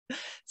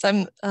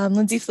So I'm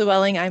Lindsay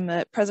Flewelling. I'm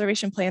a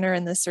preservation planner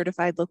and the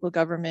certified local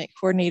government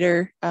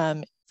coordinator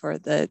for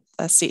the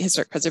State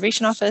Historic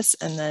Preservation Office.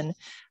 And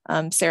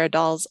then Sarah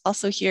Dahl's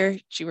also here.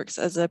 She works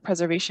as a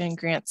preservation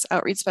grants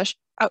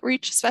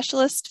outreach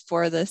specialist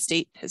for the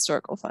State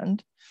Historical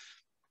Fund.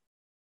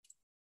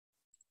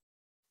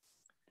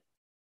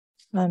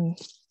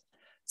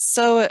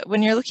 So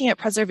when you're looking at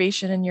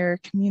preservation in your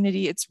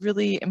community, it's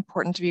really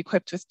important to be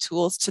equipped with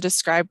tools to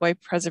describe why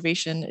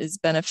preservation is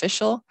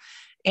beneficial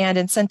and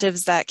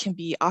incentives that can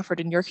be offered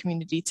in your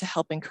community to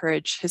help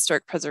encourage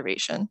historic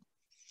preservation.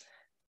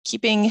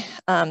 Keeping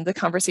the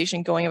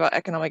conversation going about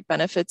economic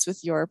benefits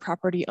with your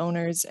property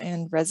owners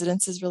and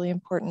residents is really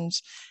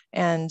important.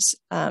 And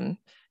I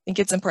think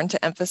it's important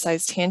to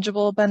emphasize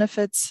tangible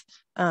benefits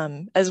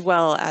as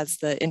well as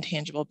the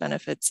intangible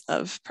benefits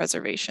of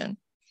preservation.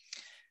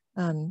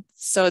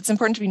 So it's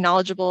important to be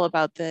knowledgeable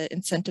about the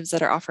incentives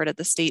that are offered at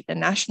the state and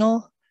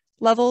national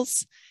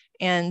levels,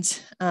 and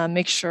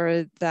make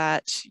sure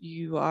that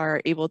you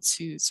are able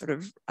to sort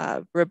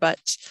of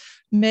rebut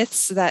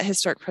myths that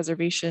historic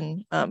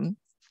preservation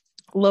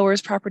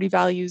lowers property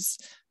values,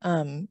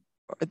 or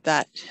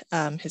that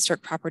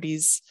historic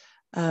properties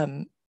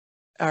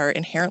are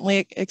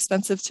inherently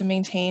expensive to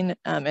maintain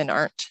and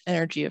aren't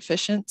energy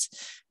efficient.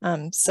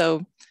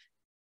 So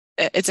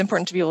it's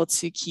important to be able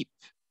to keep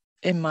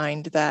in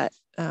mind that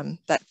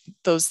that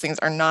those things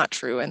are not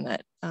true, and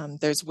that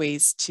there's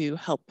ways to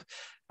help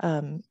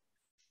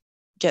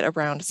get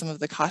around some of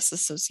the costs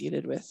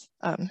associated with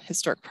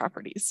historic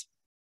properties.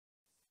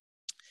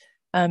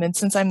 And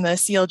since I'm the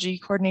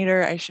CLG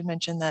coordinator, I should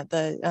mention that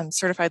the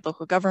Certified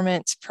Local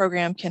Government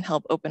program can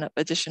help open up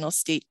additional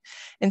state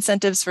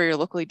incentives for your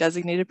locally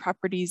designated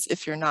properties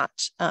if you're not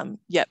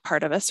yet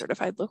part of a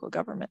certified local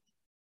government.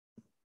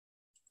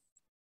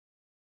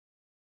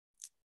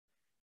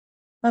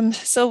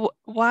 So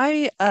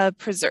why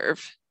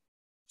preserve?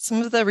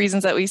 Some of the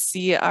reasons that we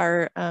see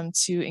are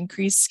to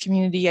increase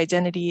community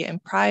identity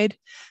and pride,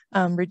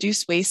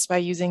 reduce waste by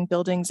using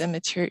buildings and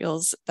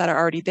materials that are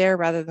already there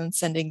rather than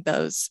sending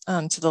those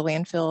to the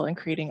landfill and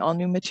creating all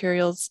new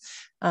materials.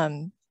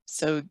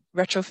 So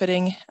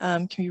retrofitting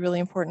can be really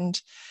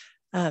important.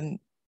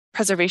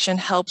 Preservation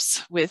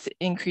helps with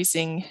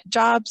increasing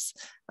jobs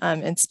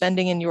and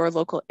spending in your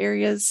local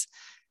areas,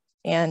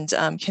 and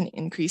can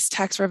increase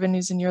tax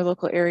revenues in your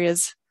local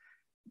areas.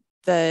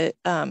 The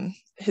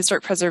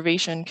historic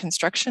preservation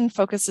construction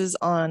focuses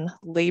on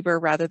labor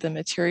rather than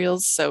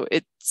materials, so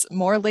it's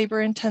more labor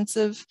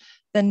intensive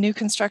than new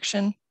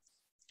construction,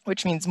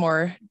 which means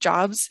more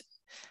jobs.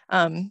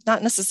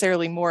 Not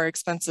necessarily more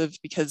expensive,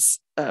 because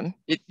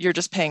you're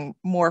just paying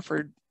more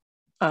for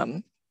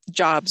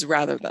jobs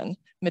rather than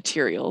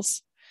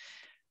materials.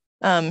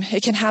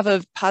 It can have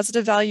a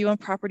positive value on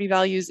property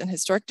values in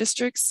historic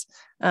districts.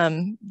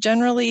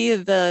 Generally,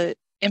 the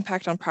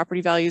impact on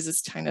property values is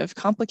kind of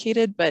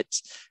complicated, but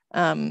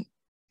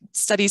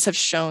studies have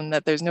shown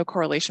that there's no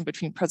correlation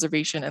between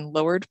preservation and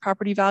lowered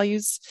property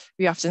values.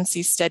 We often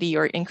see steady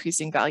or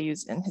increasing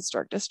values in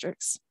historic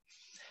districts.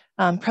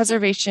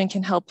 Preservation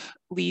can help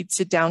lead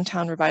to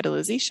downtown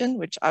revitalization,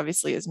 which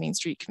obviously as Main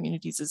Street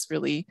communities is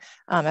really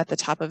at the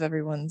top of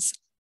everyone's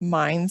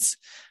minds.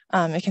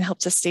 It can help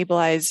to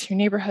stabilize your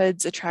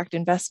neighborhoods, attract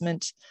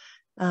investment,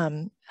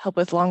 help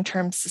with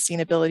long-term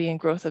sustainability and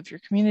growth of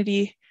your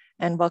community,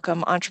 and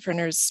welcome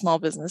entrepreneurs, small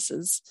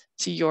businesses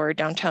to your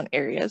downtown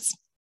areas.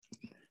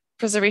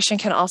 Preservation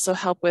can also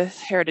help with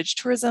heritage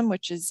tourism,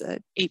 which is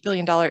an $8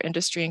 billion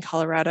industry in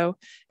Colorado.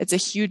 It's a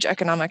huge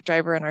economic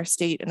driver in our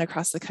state and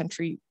across the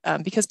country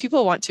because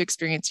people want to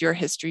experience your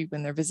history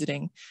when they're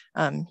visiting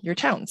your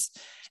towns.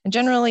 And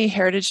generally,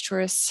 heritage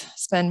tourists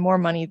spend more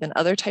money than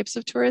other types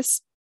of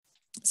tourists.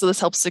 So this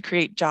helps to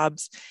create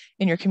jobs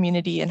in your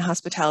community in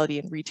hospitality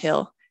and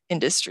retail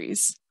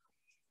industries.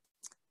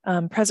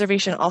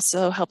 Preservation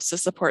also helps to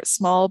support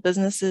small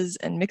businesses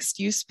and mixed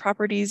use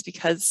properties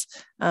because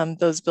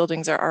those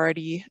buildings are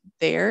already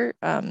there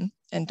and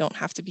don't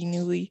have to be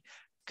newly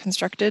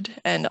constructed,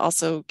 and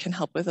also can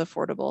help with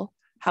affordable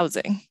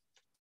housing.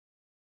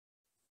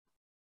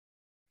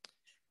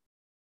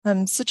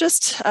 So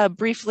just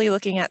briefly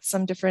looking at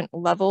some different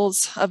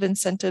levels of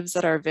incentives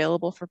that are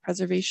available for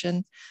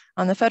preservation.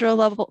 On the federal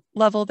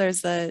level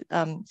there's the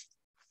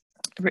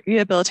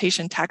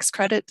rehabilitation tax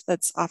credit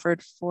that's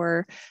offered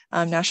for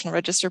National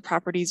Register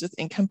properties with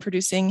income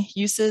producing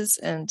uses.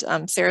 And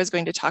Sarah is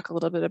going to talk a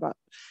little bit about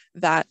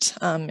that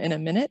in a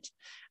minute.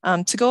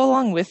 To go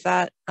along with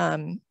that,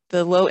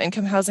 the low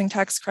income housing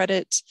tax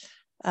credit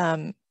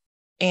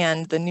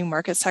and the new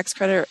markets tax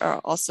credit are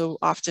also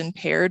often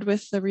paired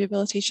with the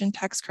rehabilitation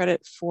tax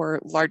credit for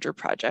larger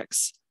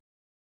projects.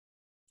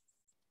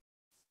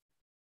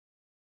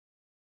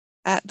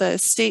 At the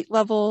state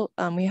level,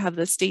 we have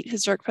the state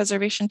historic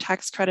preservation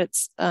tax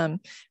credits. The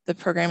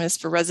program is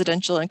for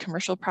residential and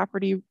commercial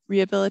property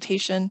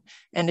rehabilitation.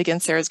 And again,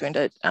 Sarah's going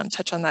to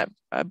touch on that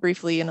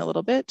briefly in a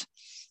little bit.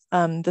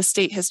 The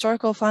State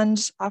Historical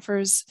Fund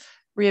offers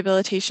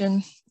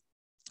rehabilitation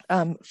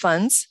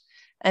funds.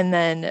 And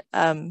then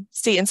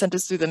state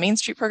incentives through the Main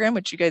Street program,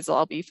 which you guys will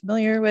all be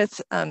familiar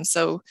with.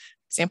 So for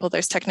example,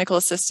 there's technical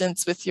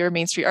assistance with your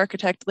Main Street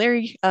architect,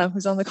 Larry,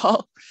 who's on the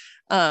call.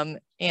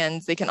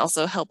 And they can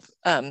also help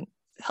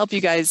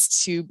you guys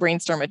to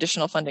brainstorm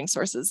additional funding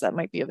sources that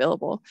might be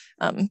available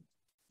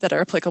that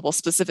are applicable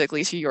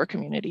specifically to your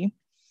community.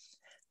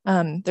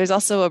 There's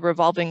also a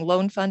revolving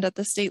loan fund at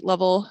the state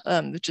level,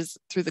 which is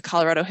through the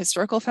Colorado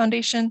Historical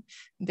Foundation.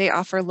 They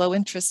offer low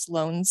interest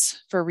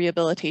loans for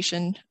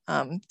rehabilitation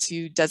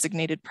to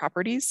designated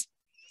properties.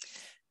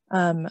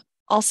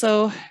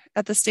 Also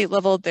at the state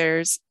level,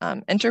 there's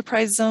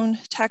enterprise zone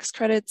tax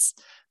credits.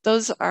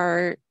 Those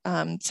are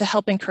to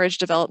help encourage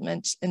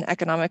development in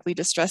economically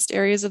distressed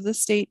areas of the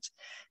state.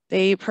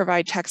 They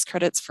provide tax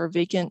credits for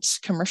vacant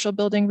commercial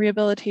building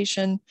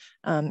rehabilitation,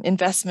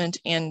 investment,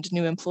 and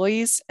new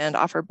employees, and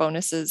offer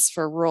bonuses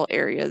for rural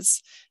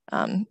areas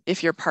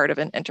if you're part of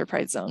an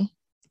enterprise zone.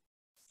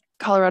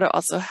 Colorado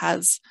also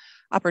has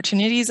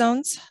opportunity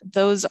zones.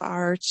 Those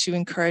are to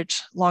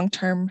encourage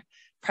long-term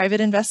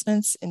private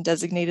investments in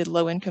designated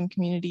low-income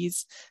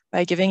communities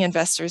by giving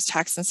investors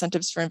tax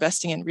incentives for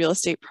investing in real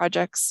estate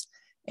projects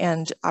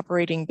and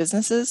operating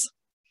businesses.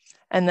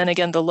 And then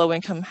again, the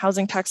low-income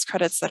housing tax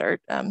credits that are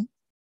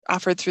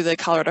offered through the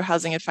Colorado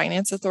Housing and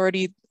Finance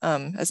Authority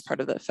as part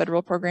of the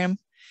federal program.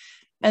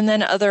 And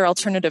then other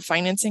alternative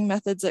financing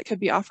methods that could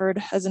be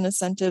offered as an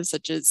incentive,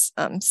 such as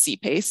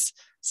CPACE.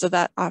 So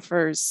that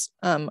offers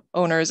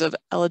owners of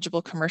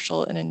eligible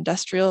commercial and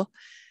industrial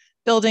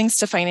buildings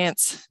to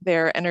finance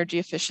their energy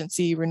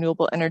efficiency,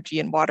 renewable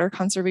energy, and water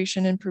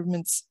conservation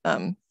improvements.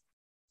 And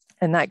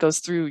that goes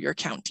through your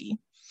county.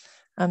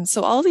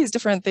 So all these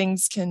different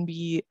things can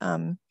be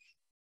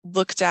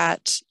looked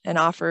at and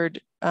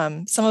offered,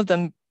 some of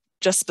them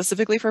just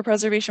specifically for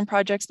preservation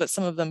projects, but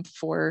some of them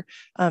for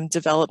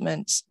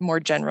development more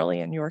generally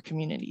in your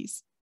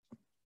communities.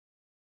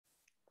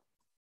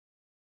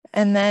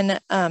 And then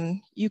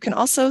you can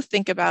also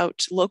think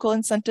about local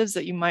incentives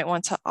that you might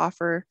want to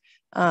offer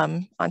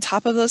on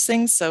top of those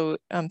things. So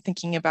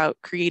thinking about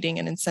creating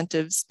an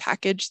incentives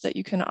package that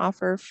you can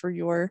offer for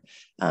your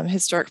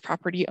historic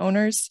property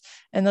owners.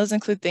 And those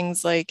include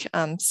things like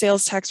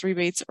sales tax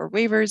rebates or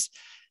waivers,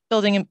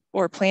 building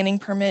or planning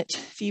permit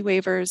fee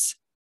waivers,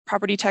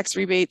 property tax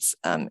rebates,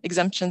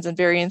 exemptions and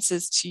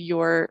variances to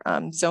your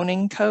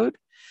zoning code,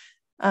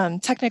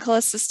 technical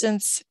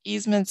assistance,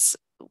 easements,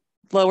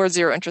 lower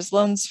zero interest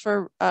loans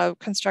for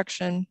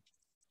construction,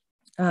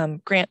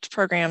 grant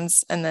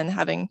programs, and then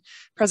having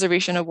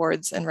preservation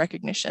awards and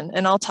recognition.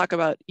 And I'll talk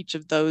about each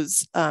of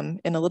those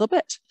in a little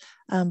bit.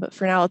 But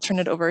for now, I'll turn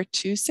it over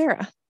to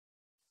Sarah.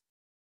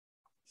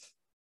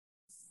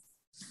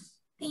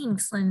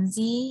 Thanks,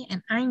 Lindsay.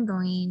 And I'm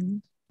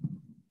going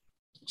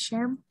to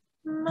share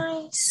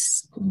my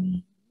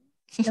screen.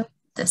 Nope,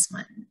 this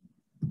one.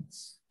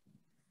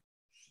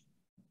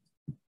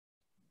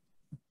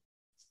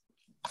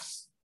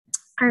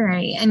 All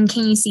right, and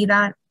can you see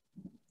that?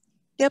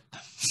 Yep.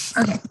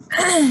 Okay,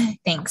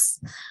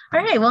 thanks.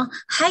 All right, well,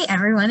 hi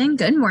everyone and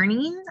good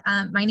morning.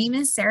 My name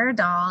is Sarah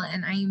Dahl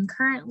and I am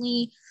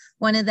currently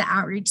one of the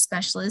outreach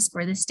specialists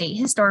for the State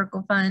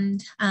Historical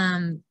Fund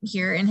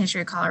here in History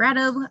of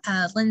Colorado.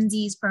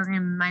 Lindsay's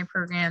program and my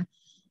program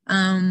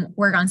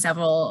work on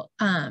several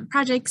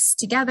projects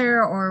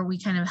together, or we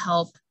kind of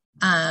help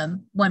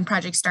one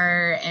project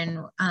start and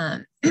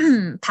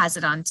pass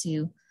it on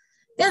to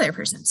the other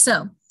person.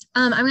 So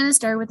I'm going to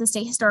start with the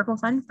State Historical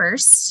Fund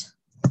first.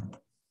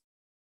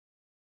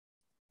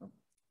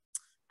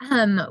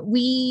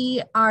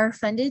 We are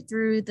funded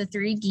through the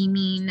 3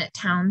 gaming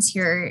towns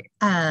here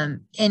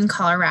in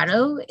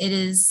Colorado. It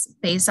is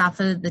based off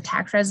of the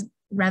tax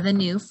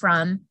revenue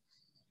from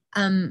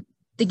the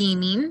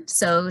gaming.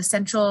 So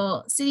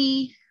Central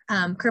City,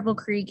 Cripple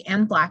Creek,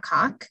 and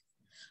Blackhawk.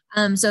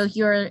 So if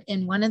you're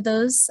in one of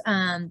those,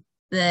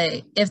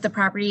 if the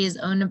property is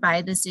owned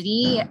by the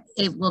city,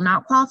 it will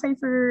not qualify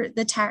for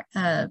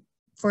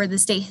the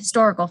State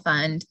Historical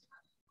Fund.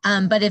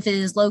 But if it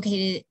is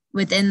located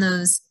within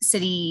those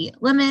city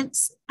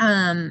limits,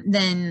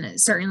 then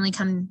certainly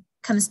come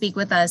speak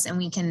with us and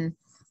we can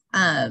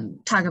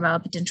talk about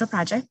a potential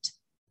project.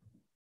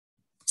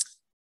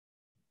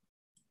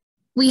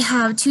 We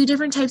have 2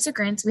 different types of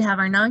grants. We have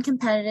our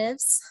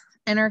non-competitives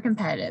and our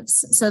competitives.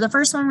 So the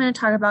first one I'm going to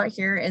talk about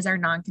here is our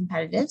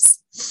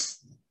non-competitives.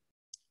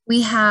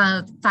 We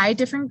have 5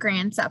 different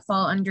grants that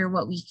fall under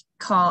what we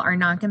call our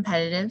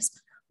non-competitives.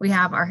 We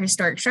have our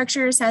historic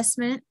structure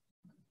assessment,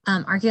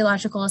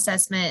 archaeological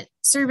assessment,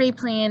 survey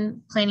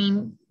planning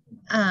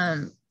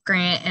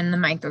grant, and the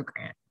micro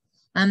grant.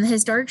 The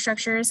historic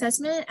structure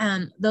assessment,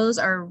 those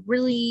are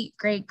really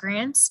great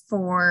grants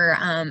for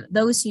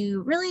those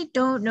who really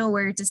don't know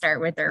where to start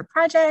with their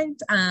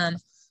project.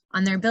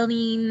 On their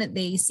building,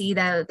 they see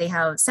that they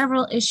have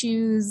several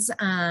issues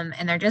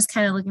and they're just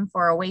kind of looking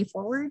for a way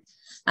forward.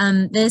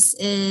 This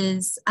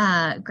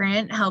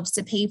grant helps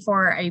to pay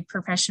for a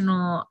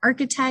professional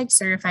architect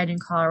certified in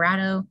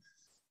Colorado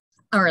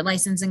or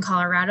licensed in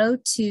Colorado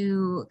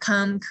to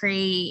come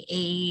create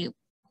a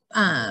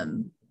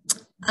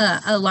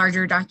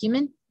larger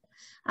document.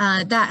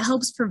 that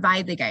helps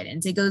provide the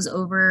guidance. It goes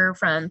over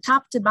from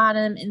top to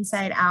bottom,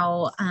 inside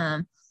out,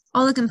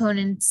 all the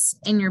components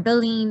in your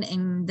building,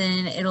 and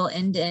then it'll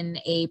end in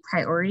a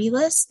priority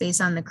list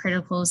based on the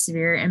critical,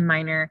 severe, and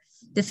minor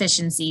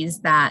deficiencies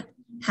that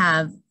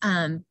have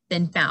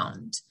been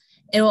found.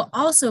 It will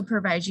also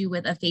provide you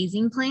with a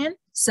phasing plan.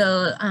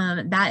 So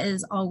that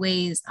is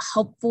always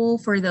helpful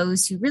for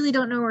those who really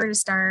don't know where to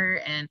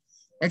start and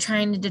they're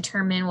trying to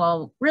determine,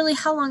 well, really,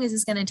 how long is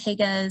this going to take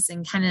us,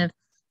 and kind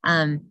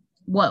of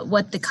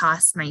what the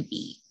cost might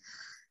be.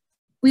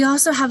 We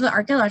also have the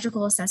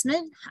archaeological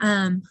assessment.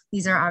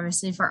 These are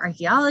obviously for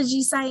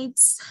archaeology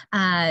sites.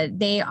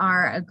 They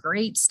are a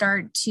great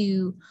start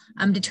to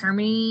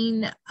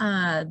determining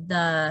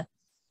the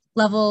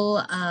level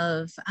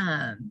of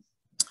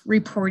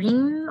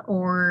reporting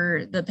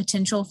or the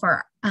potential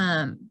for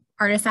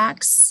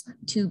artifacts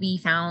to be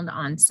found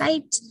on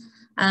site.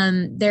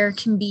 There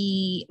can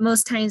be,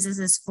 most times this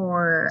is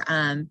for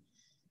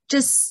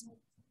just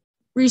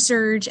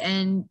research,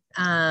 and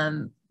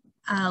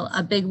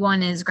a big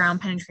one is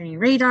ground penetrating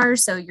radar.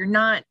 So you're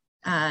not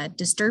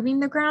disturbing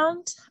the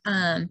ground,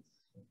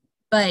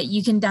 but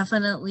you can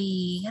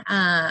definitely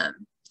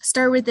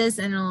start with this,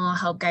 and it'll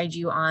help guide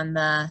you on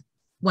the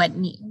what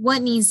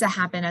needs to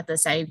happen at the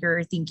site if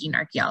you're thinking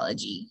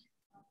archaeology.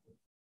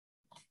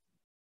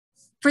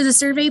 For the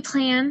survey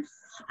plan,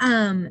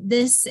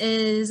 this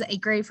is a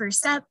great first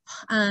step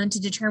to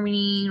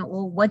determining,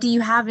 well, what do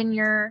you have in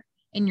your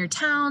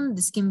town?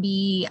 This can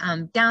be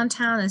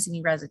downtown, this can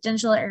be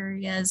residential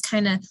areas,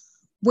 kind of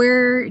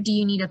where do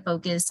you need to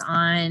focus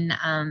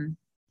on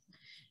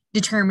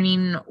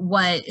determining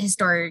what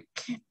historic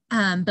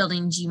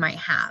buildings you might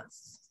have.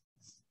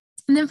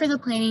 And then for the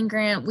planning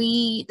grant,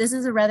 this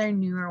is a rather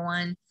newer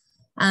one.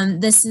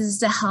 This is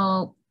to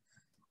help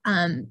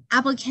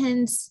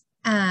applicants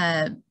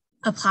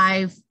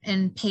apply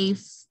and pay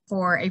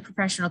for a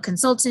professional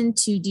consultant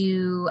to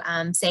do,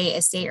 say,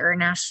 a state or a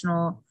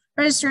national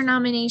register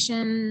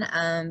nomination,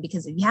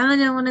 because if you haven't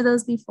done one of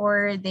those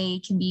before, they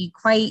can be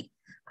quite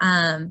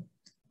a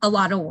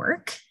lot of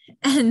work.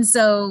 And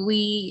so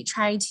we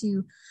try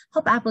to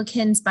help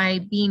applicants by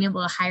being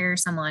able to hire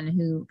someone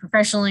who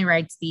professionally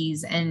writes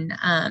these and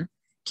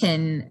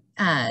can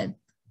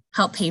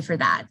help pay for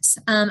that.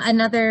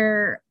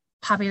 Another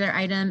popular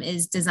item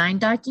is design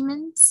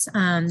documents.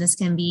 This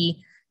can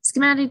be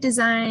schematic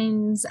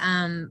designs,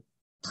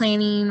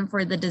 planning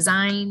for the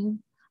design,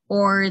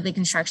 or the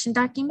construction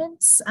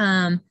documents.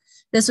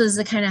 This was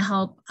to kind of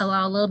help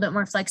allow a little bit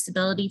more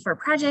flexibility for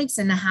projects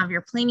and to have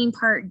your planning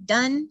part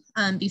done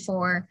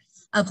before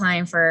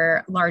applying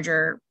for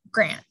larger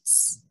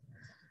grants.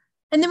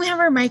 And then we have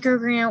our micro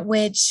grant,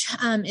 which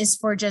is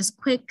for just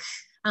quick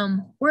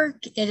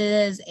work. It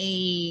is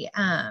a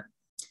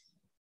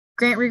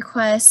grant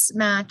request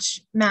max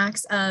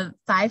of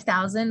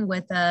 $5,000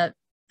 with a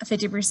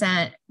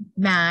 50%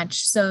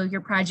 match. So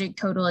your project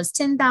total is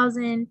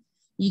 $10,000.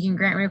 You can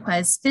grant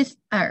request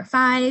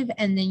 5,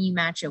 and then you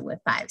match it with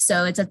 5.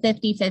 So it's a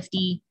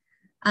 50-50.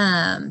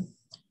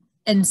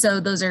 And so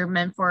those are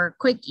meant for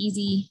quick,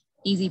 easy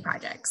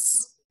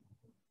projects.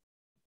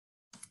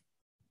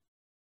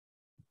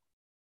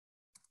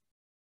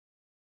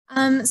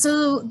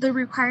 So the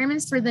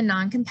requirements for the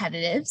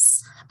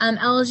non-competitives,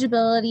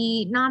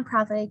 eligibility,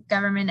 nonprofit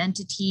government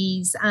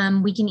entities,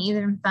 we can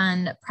even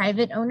fund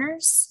private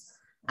owners.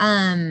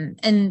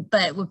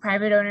 But with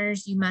private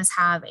owners, you must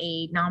have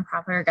a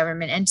nonprofit or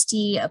government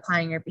entity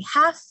applying on your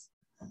behalf.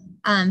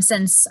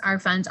 Since our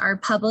funds are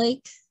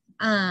public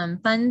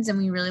funds, and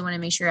we really want to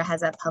make sure it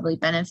has that public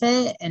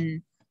benefit,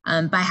 and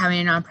by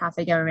having a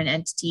nonprofit government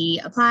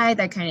entity apply,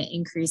 that kind of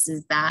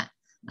increases that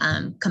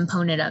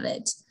component of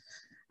it.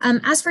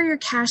 As for your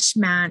cash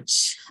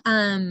match,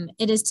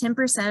 it is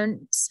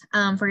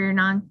 10% for your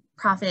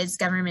nonprofits,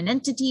 government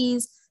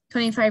entities,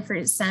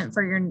 25%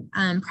 for your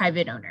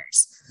private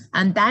owners.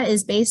 That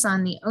is based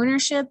on the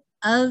ownership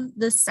of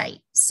the site.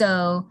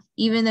 So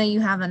even though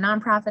you have a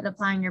nonprofit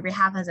applying on your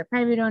behalf as a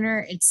private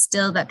owner, it's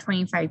still that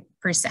 25%.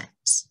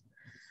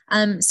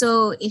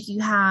 So if you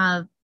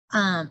have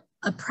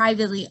a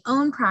privately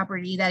owned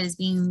property that is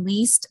being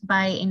leased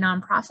by a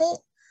nonprofit,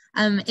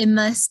 it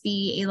must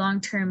be a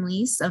long-term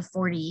lease of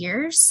 40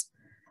 years.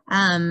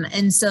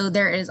 And so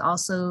there is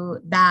also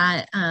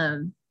that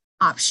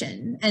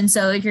option. And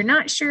so if you're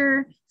not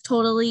sure,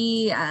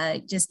 totally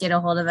just get a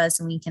hold of us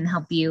and we can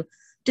help you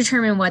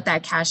determine what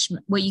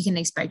you can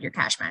expect your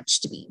cash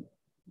match to be.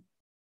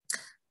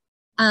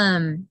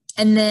 And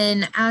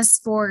then as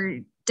for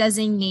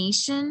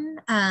designation,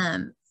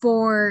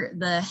 for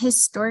the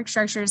historic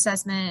structure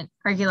assessment,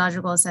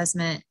 archaeological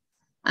assessment,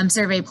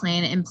 survey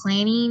plan, and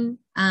planning,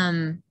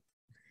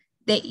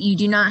 that you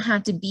do not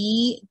have to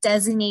be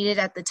designated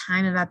at the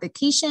time of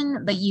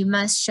application, but you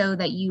must show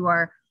that you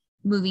are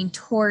moving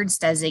towards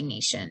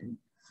designation.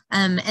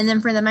 And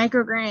then for the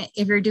microgrant,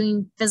 if you're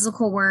doing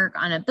physical work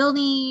on a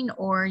building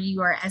or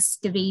you are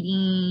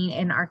excavating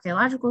an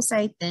archaeological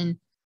site, then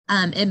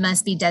it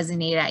must be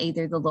designated at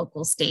either the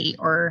local, state,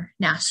 or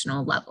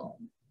national level.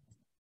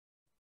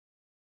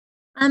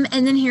 And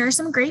then here are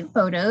some great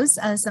photos,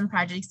 some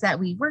projects that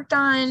we worked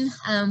on.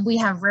 We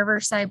have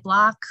Riverside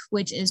Block,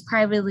 which is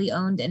privately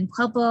owned in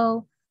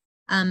Pueblo.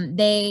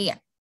 They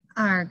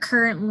are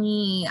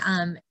currently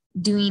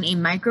doing a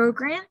micro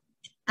grant,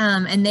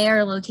 and they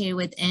are located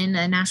within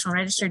a National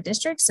Register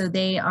district, so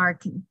they are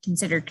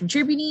considered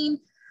contributing,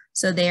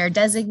 so they are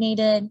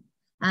designated.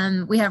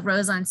 We have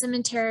Roseland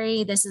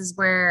Cemetery. This is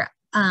where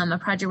a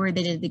project where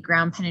they did the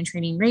ground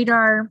penetrating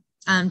radar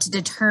to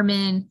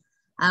determine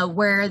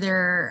where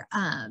their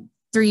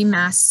 3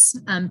 mass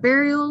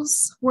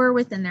burials were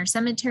within their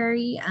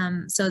cemetery.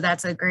 So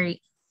that's a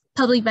great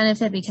public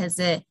benefit because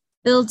it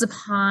builds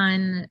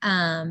upon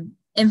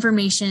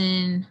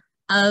information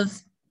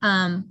of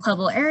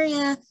Pueblo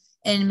area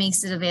and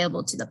makes it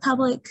available to the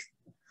public.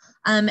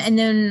 And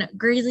then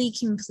Greeley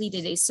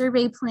completed a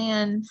survey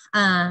plan.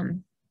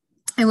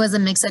 It was a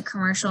mix of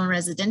commercial and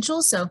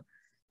residential, so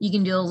you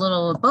can do a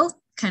little of both,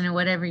 kind of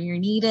whatever your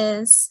need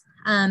is.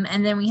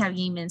 And then we have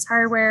Yeaman's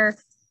Hardware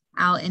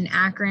out in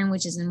Akron,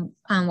 which is in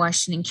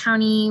Washington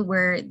County,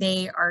 where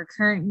they are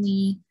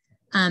currently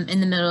in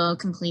the middle of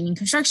completing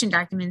construction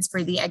documents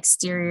for the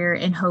exterior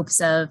in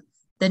hopes of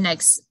the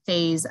next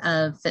phase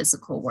of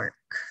physical work.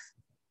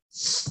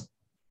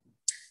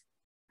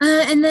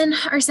 And then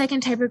our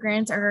second type of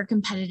grants are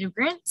competitive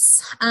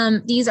grants.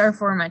 These are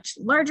for much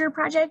larger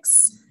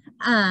projects.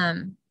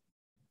 And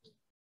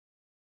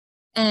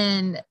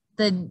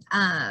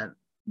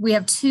we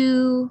have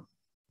two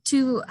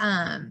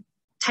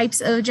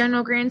types of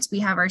general grants. We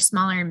have our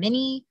smaller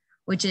mini,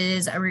 which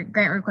is a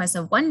grant request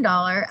of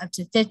 $1 up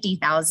to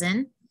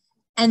 $50,000.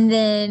 And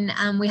then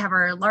we have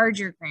our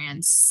larger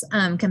grants,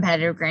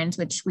 competitive grants,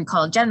 which we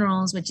call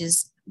generals, which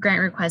is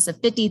grant requests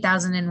of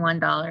 $50,000 and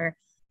 $1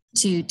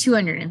 to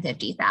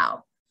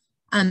 $250,000.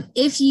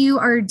 If you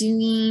are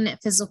doing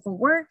physical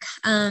work,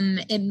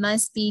 it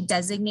must be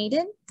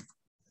designated.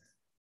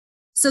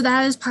 So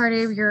that is part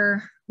of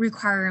your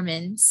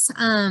requirements.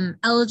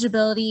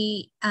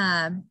 Eligibility,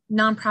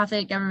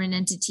 nonprofit, government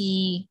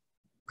entity,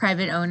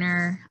 private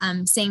owner,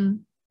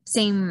 same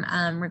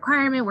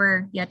requirement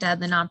where you have to have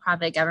the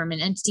nonprofit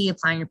government entity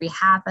applying on your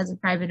behalf as a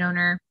private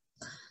owner.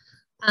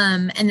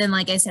 And then,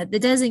 like I said, the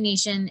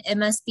designation, it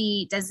must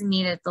be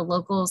designated at the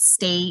local,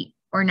 state,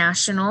 or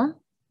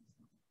national.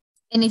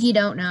 And if you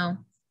don't know,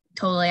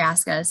 totally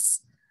ask us.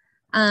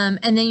 And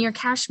then your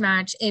cash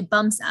match, it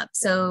bumps up.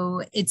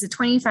 So it's a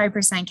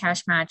 25%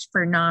 cash match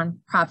for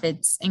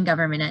nonprofits and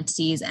government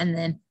entities, and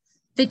then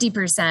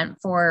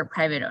 50% for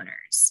private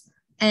owners.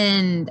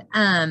 And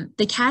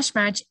the cash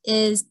match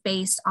is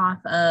based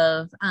off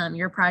of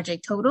your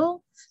project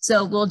total.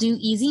 So we'll do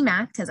easy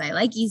math because I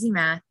like easy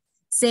math.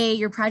 Say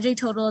your project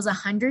total is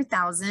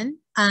 100,000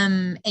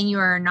 and you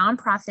are a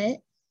nonprofit,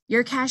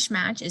 your cash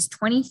match is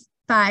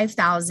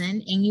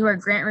 25,000 and your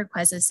grant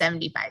request is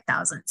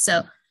 75,000.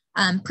 So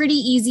pretty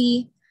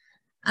easy,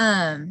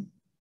 but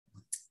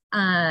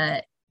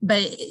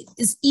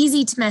it's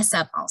easy to mess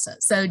up also.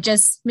 So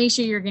just make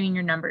sure you're getting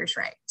your numbers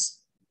right.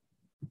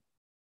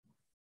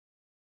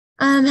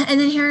 And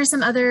then here are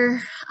some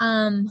other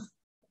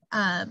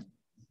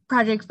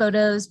project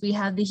photos. We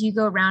have the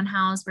Hugo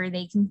Roundhouse where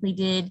they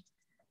completed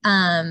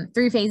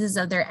 3 phases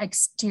of their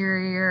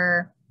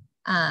exterior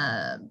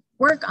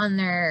work on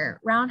their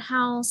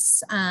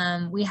roundhouse.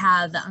 We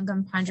have the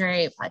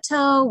Uncompahgre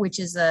Plateau, which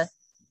is a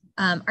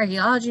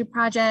archaeology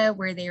project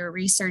where they were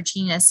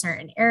researching a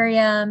certain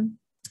area.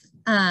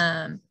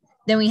 Then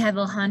we have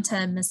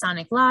Lahonta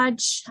Masonic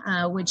Lodge,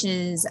 which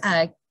is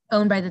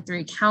owned by the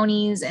 3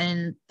 counties,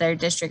 and their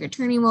district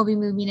attorney will be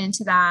moving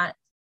into that.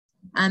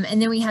 And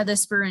then we have the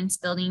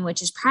Spruance building,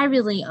 which is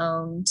privately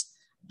owned,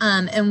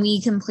 and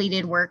we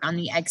completed work on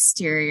the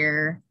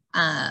exterior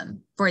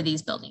for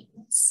these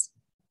buildings.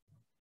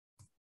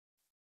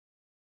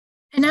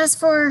 And as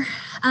for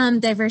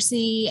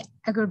diversity,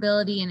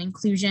 equitability, and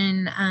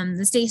inclusion,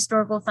 the State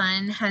Historical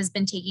Fund has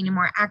been taking a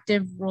more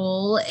active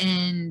role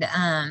in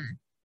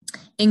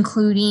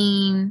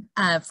including,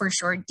 for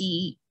short,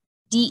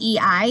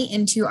 DEI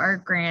into our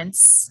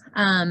grants.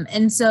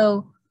 And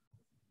so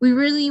we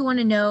really want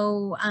to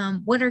know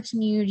what our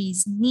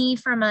communities need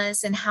from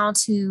us and how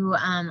to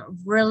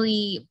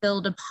really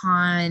build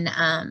upon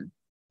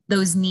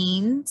those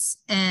needs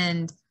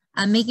and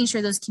making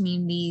sure those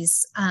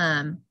communities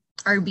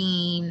are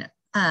being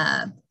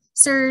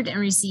served and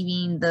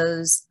receiving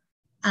those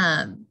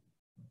and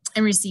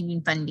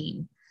receiving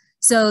funding.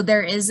 So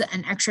there is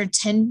an extra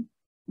 10,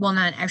 well,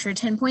 not an extra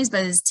 10 points,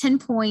 but it's 10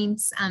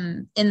 points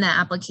in the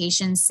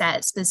application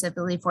set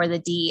specifically for the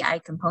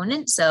DEI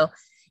component. So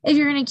if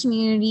you're in a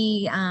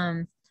community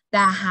that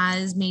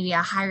has maybe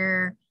a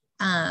higher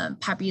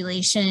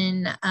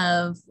population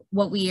of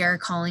what we are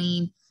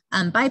calling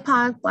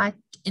BIPOC, Black,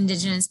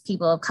 Indigenous,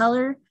 people of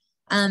color,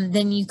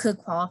 then you could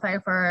qualify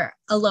for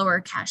a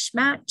lower cash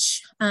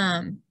match,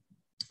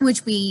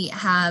 which we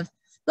have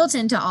built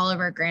into all of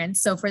our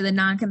grants. So for the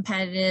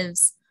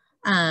non-competitives,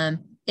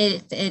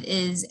 if it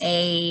is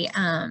a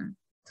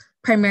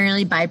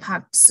primarily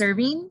BIPOC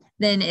serving,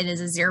 then it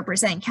is a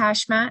 0%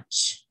 cash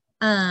match.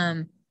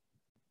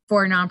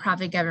 for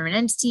nonprofit government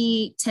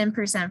entity,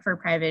 10% for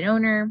private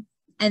owner.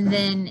 And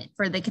then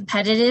for the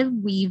competitive,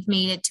 we've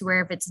made it to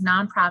where if it's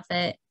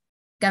nonprofit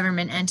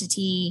government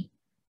entity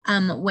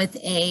with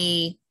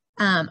a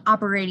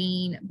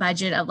operating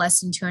budget of less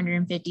than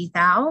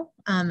 250,000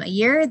 a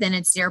year, then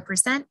it's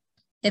 0%.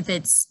 If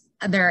it's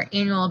their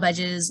annual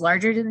budget is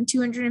larger than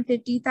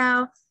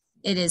 250,000,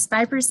 it is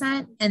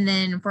 5%. And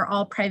then for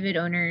all private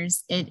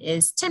owners, it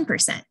is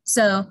 10%.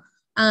 So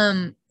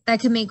that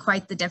could make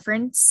quite the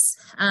difference,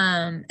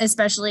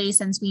 especially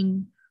since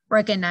we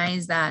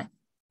recognize that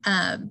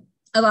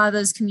a lot of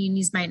those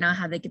communities might not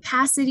have the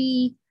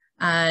capacity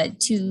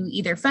to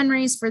either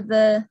fundraise for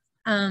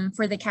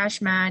the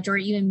cash match or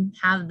even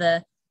have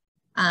the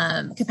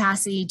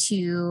capacity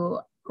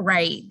to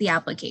write the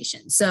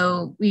application.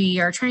 So we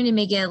are trying to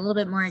make it a little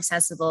bit more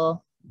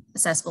accessible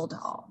to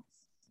all.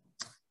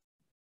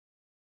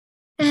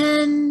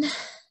 And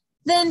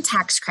then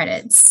tax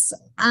credits.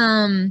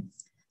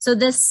 So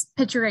this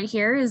picture right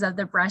here is of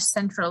the Brush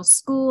Central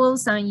School.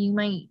 Some of you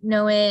might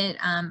know it,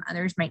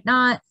 others might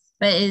not,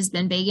 but it has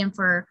been vacant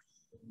for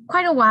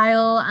quite a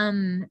while.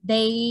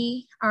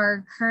 They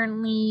are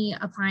currently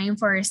applying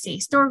for a state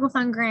historical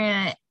fund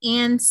grant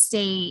and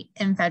state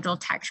and federal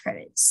tax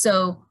credits.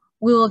 So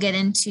we will get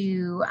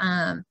into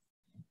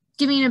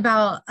giving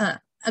about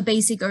a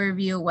basic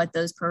overview of what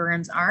those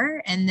programs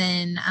are, and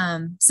then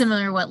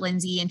similar to what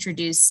Lindsay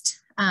introduced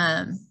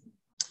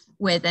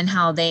with and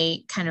how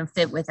they kind of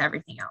fit with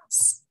everything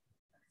else.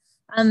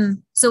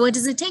 So what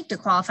does it take to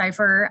qualify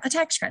for a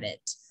tax credit?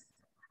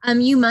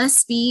 You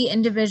must be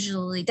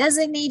individually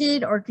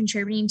designated or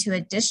contributing to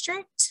a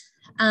district.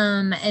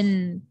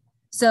 And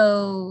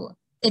so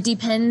it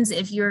depends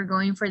if you're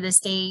going for the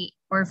state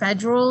or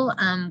federal,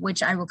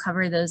 which I will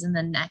cover those in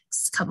the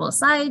next couple of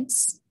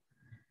slides.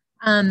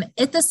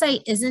 If the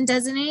site isn't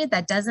designated,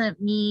 that doesn't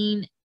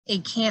mean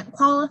it can't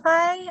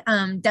qualify.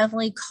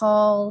 Definitely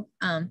call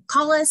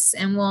us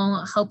and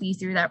we'll help you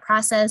through that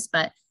process,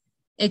 but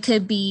it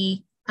could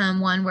be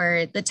one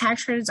where the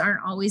tax credits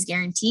aren't always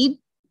guaranteed.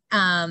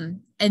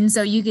 And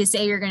so you could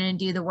say you're going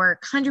to do the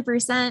work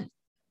 100%,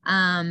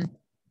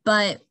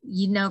 but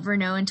you never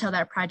know until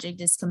that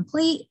project is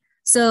complete.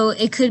 So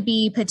it could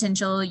be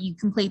potential you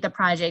complete the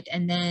project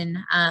and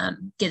then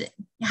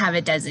have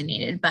it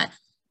designated, but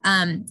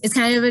it's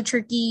kind of a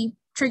tricky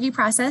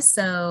process.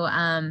 So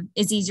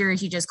it's easier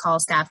if you just call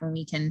staff and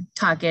we can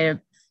talk it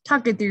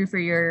through for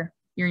your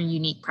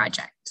unique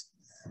project.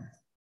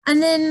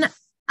 And then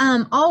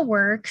all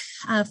work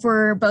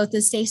for both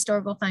the State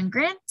Historical Fund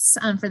grants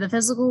for the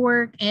physical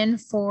work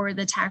and for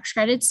the tax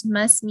credits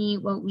must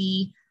meet what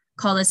we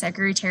call the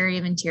Secretary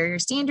of Interior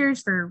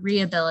standards for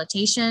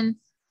rehabilitation.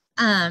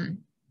 And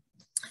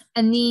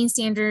these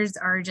standards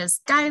are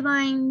just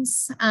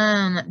guidelines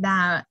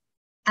that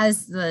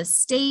as the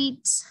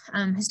state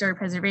historic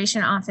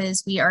preservation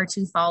office, we are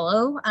to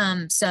follow.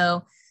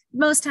 So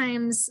most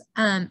times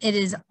it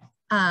is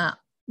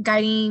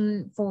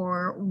guiding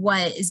for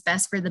what is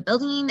best for the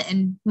building,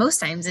 and most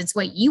times it's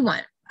what you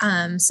want.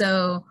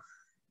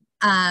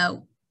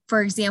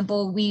 For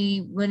example,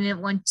 we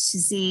wouldn't want to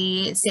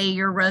say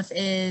your roof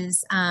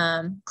is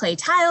clay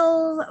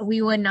tile.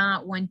 We would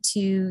not want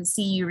to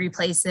see you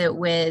replace it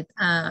with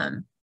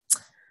a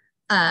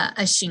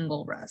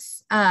shingle roof.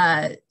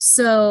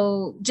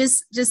 So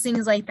just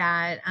things like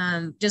that.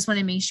 Just want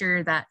to make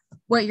sure that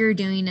what you're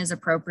doing is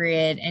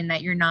appropriate and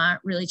that you're not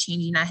really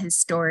changing that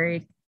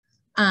historic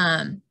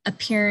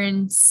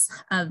appearance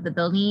of the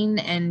building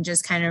and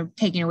just kind of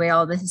taking away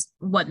all this,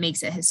 what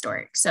makes it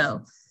historic.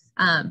 So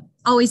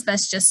always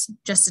best just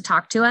to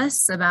talk to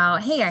us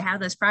about, hey, I have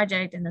this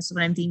project and this is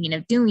what I'm thinking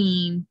of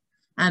doing.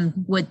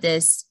 Would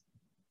this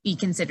be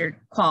considered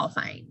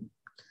qualifying?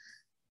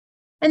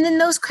 And then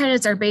those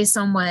credits are based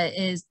on what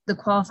is the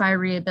qualified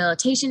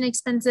rehabilitation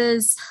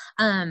expenses.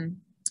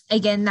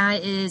 Again,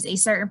 that is a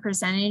certain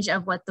percentage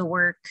of what the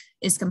work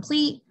is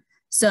complete.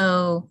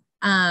 So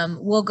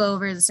we'll go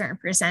over the certain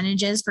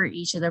percentages for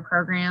each of the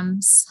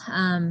programs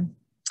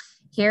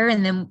here.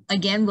 And then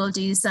again, we'll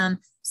do some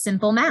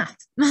simple math.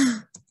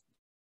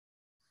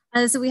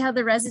 So we have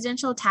the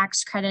residential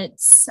tax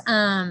credits,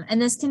 and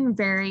this can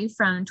vary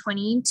from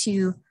 20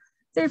 to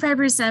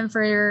 35%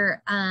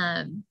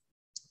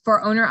 for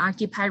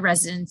owner-occupied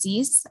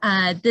residencies.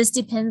 This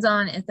depends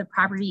on if the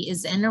property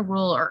is in a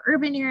rural or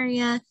urban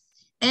area,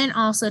 and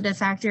also to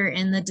factor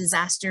in the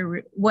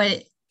disaster,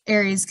 what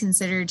area is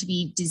considered to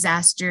be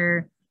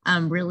disaster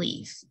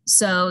relief.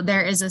 So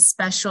there is a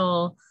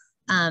special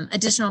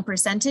additional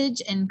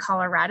percentage in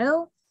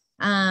Colorado.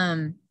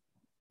 And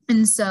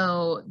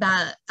so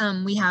that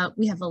we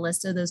have a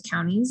list of those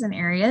counties and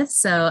areas.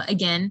 So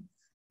again,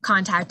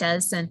 contact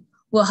us and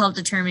we'll help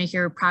determine if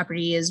your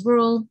property is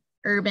rural,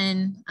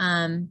 urban,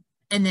 and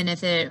then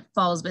if it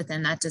falls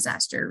within that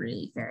disaster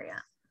relief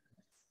area.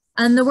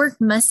 The work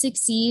must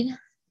exceed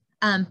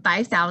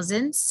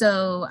 5,000.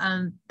 So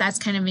that's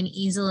kind of an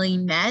easily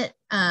met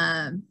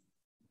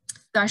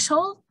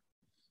threshold.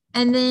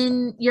 And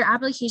then your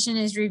application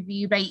is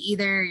reviewed by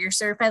either your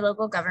certified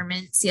local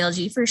government,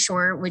 CLG for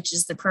short, which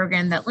is the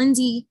program that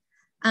Lindsay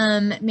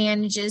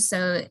manages.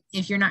 So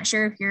if you're not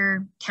sure if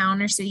your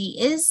town or city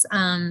is,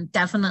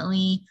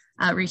 definitely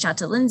reach out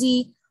to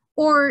Lindsay,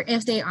 or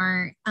if they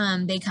aren't,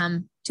 they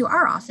come to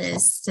our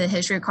office, to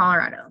History of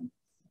Colorado.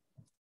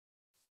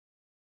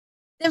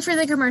 Then for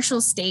the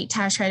commercial state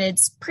tax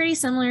credits, pretty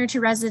similar to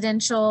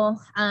residential.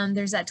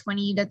 There's that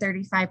 20 to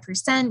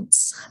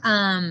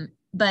 35%,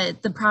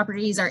 but the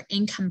properties are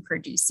income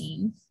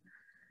producing.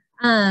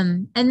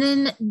 And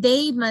then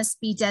they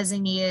must be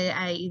designated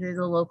at either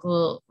the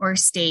local or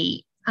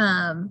state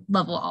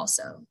level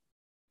also.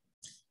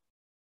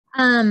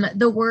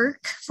 The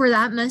work for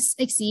that must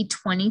exceed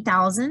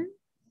 20,000.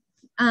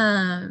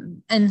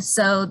 And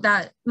so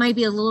that might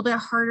be a little bit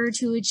harder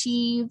to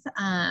achieve.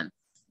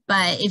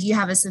 But if you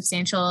have a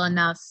substantial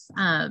enough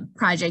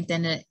project,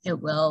 then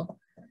it will.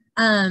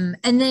 And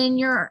then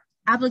your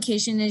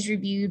application is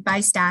reviewed by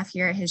staff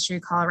here at History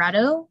of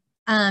Colorado.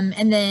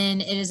 And then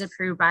it is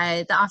approved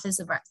by the Office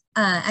of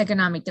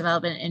Economic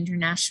Development and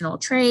International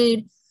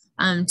Trade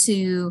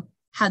to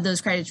have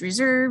those credits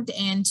reserved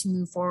and to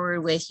move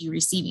forward with you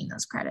receiving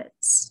those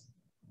credits.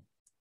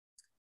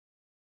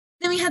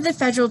 Then we have the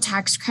federal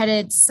tax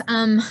credits.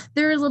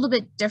 They're a little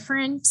bit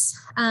different.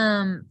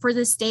 For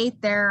the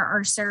state, there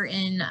are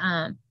certain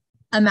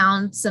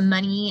amounts of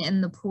money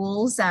in the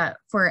pools that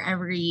for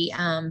every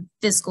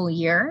fiscal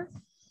year.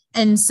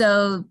 And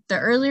so the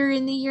earlier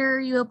in the year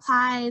you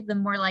apply, the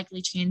more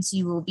likely chance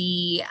you will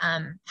be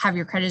have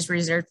your credits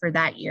reserved for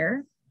that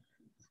year.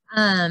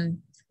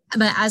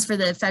 But as for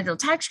the federal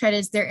tax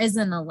credits, there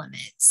isn't a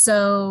limit.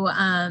 So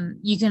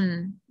you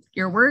can,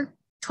 your work,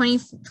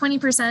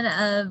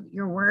 20% of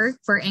your work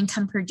for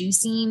income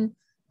producing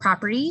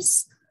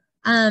properties.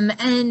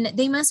 And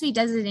they must be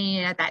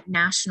designated at that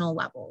national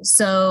level.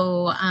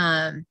 So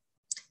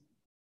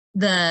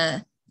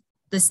the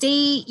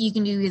state, you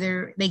can do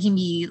either, they can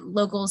be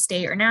local,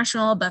 state, or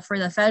national, but for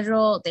the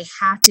federal, they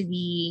have to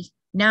be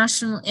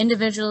national,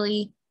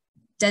 individually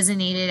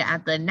designated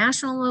at the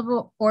national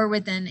level or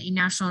within a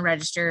national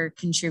register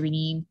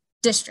contributing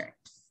district.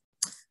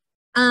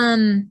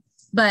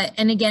 But,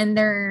 and again,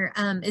 there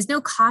is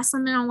no cost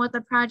limit on what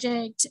the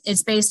project,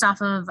 it's based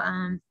off of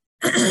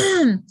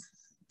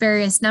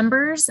various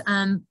numbers.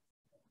 And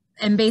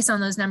based on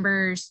those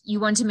numbers, you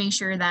want to make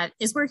sure that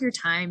it's worth your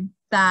time,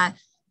 that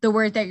the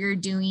work that you're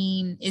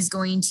doing is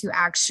going to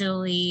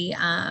actually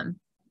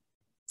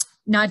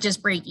not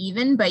just break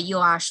even, but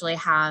you'll actually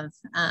have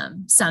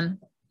some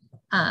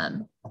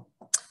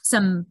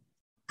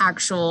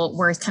actual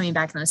worth coming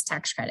back in those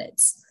tax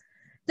credits.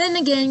 Then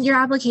again, your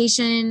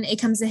application, it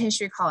comes to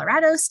History of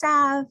Colorado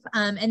staff,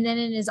 and then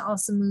it is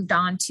also moved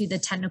on to the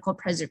technical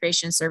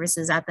preservation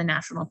services at the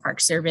National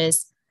Park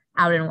Service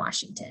out in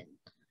Washington.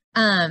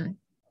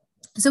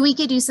 So we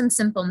could do some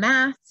simple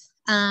math.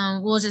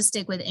 We'll just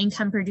stick with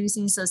income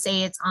producing. So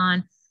say it's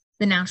on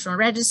the National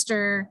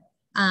Register,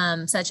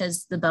 such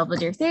as the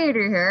Belvedere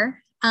Theater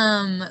here,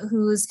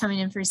 who's coming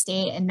in for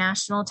state and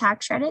national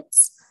tax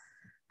credits.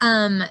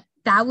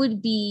 That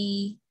would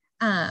be,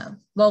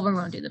 well, we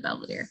won't do the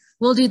Belvedere.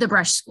 We'll do the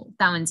Brush School.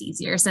 That one's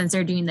easier since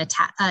they're doing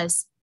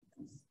the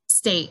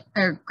state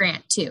or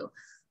grant too.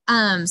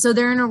 So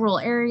they're in a rural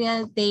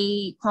area.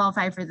 They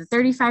qualify for the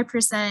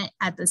 35%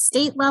 at the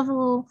state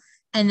level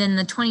and then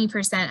the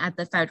 20% at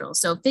the federal.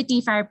 So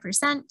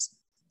 55%.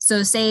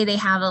 So say they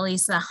have at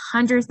least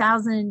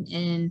 $100,000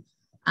 in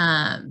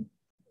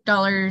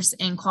dollars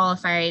in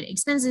qualified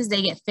expenses,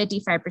 they get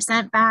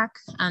 55% back.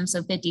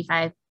 So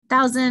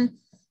 55,000.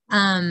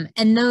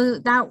 And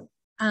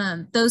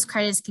those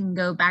credits can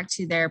go back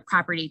to their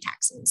property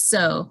taxes.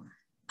 So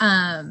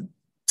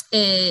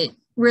it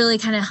really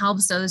kind of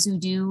helps those who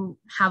do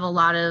have a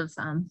lot of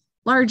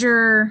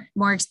larger,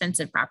 more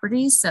expensive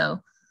properties.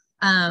 So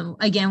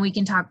again, we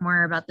can talk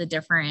more about the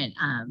different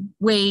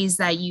ways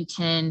that you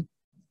can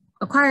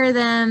acquire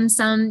them.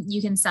 Some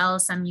you can sell,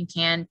 some you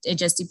can't. It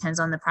just depends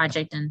on the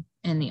project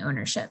and the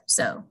ownership.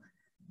 So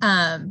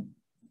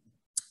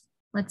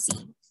let's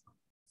see.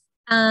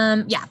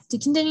 Yeah, to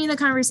continue the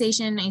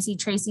conversation, I see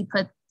Tracy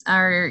put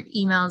our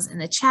emails in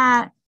the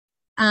chat.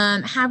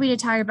 Happy to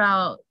talk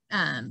about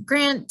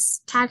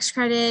grants, tax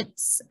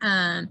credits,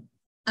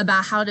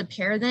 about how to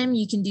pair them.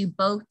 You can do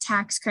both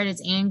tax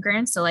credits and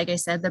grants. So like I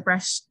said, the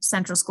Brush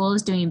Central School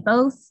is doing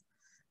both.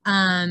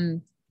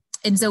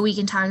 And so we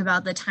can talk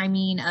about the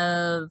timing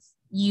of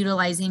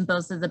utilizing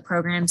both of the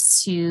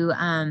programs to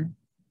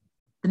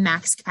the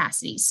max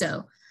capacity.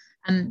 So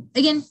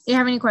again, if you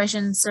have any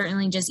questions,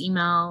 certainly just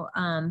email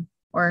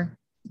or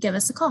give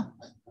us a call.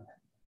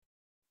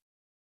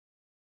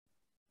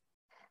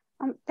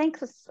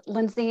 Thanks,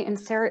 Lindsay and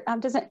Sarah.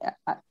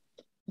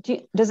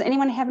 Does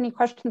anyone have any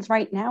questions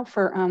right now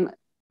for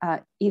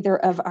either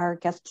of our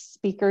guest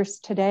speakers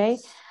today?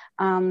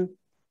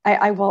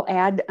 I will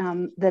add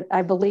that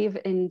I believe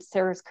in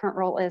Sarah's current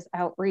role as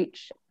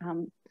outreach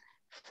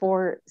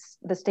for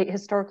the State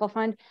Historical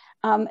Fund.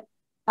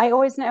 I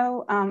always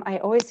know, I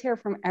always hear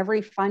from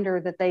every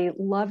funder that they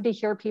love to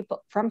hear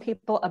from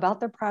people about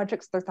their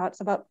projects, their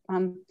thoughts about,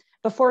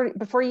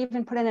 before you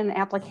even put in an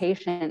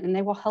application, and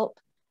they will help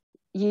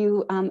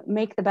you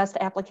make the best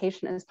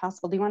application as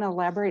possible. Do you want to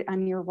elaborate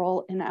on your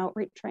role in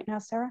outreach right now,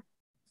 Sarah?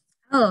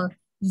 Oh,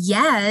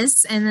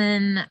 yes. And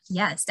then,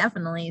 yes,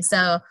 definitely.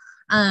 So,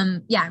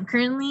 yeah, I'm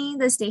currently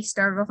the State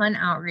Historical Fund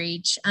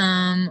Outreach.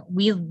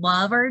 We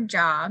love our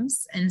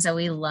jobs, and so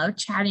we love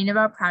chatting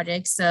about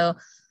projects. So,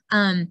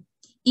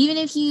 even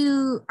if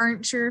you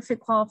aren't sure if it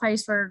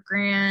qualifies for a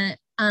grant,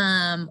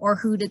 or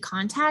who to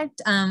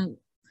contact,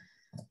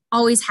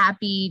 always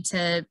happy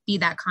to be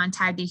that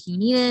contact if you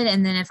need it.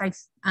 And then if I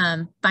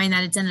find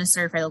that it's in a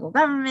certified local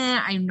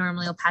government, I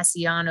normally will pass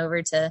it on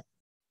over to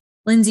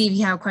Lindsay if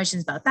you have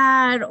questions about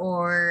that,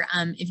 or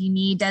if you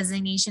need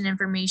designation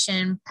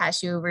information,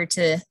 pass you over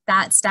to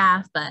that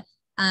staff. But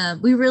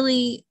we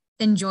really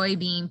enjoy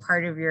being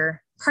part of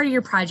your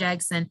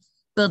projects and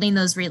building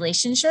those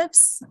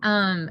relationships.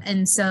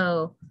 And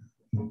so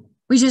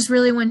we just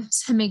really want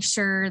to make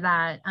sure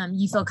that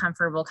you feel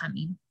comfortable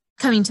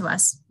coming to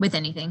us with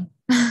anything.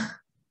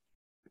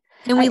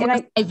 And we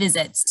love site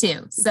visits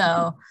too.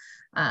 So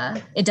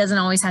it doesn't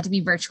always have to be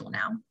virtual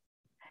now.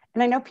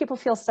 And I know people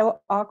feel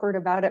so awkward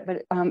about it,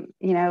 but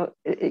you know,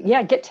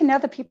 yeah, get to know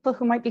the people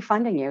who might be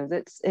funding you.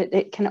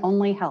 It can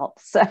only help.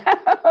 So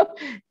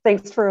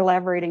thanks for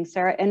elaborating,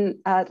 Sarah. And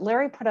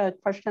Larry put a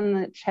question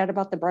in the chat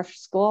about the Brush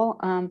School,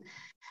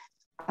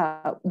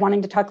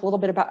 wanting to talk a little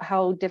bit about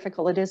how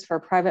difficult it is for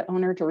a private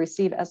owner to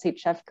receive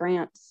SHF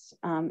grants,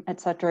 et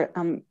cetera.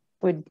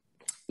 Would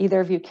either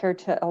of you care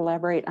to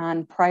elaborate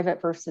on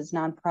private versus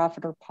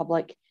nonprofit or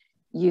public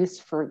use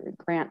for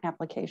grant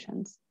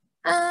applications?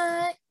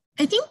 I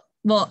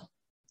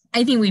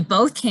think we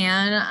both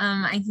can.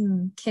 I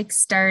can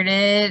kickstart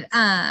it.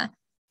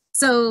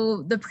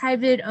 So the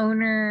private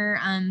owner,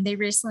 they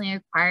recently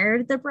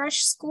acquired the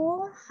Brush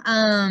School.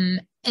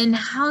 And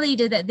how they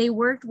did that, they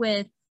worked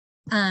with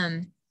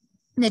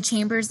the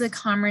Chambers of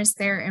Commerce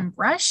there in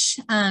Brush.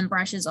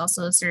 Brush is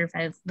also a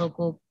certified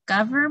local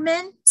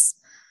government.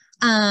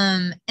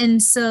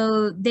 And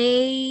so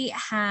they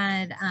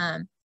had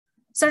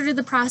started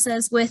the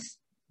process with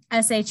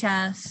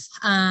SHF.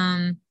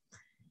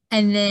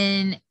 And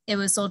then it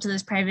was sold to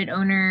this private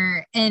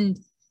owner. And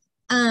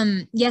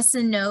yes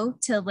and no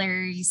to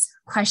Larry's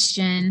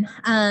question.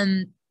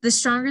 The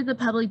stronger the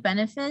public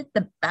benefit,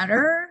 the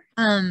better.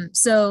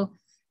 So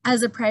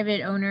as a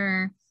private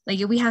owner, like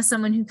if we have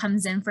someone who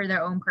comes in for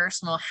their own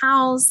personal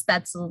house,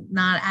 that's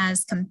not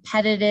as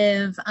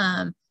competitive.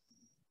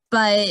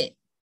 But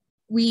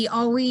we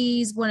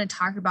always want to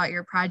talk about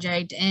your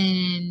project,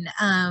 and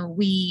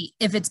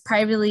if it's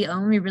privately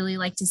owned, we really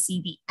like to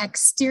see the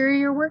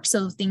exterior work,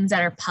 so things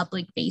that are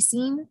public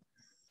facing.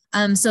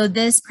 So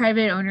this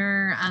private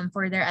owner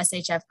for their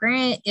SHF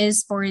grant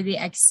is for the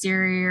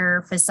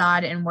exterior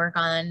facade and work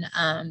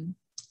on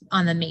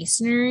the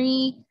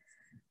masonry.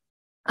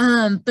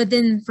 But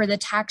then for the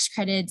tax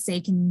credits,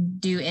 they can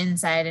do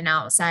inside and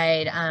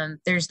outside.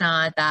 There's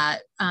not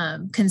that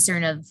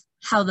concern of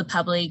how the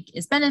public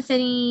is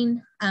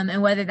benefiting,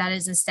 and whether that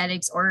is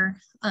aesthetics or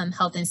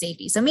health and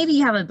safety. So maybe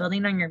you have a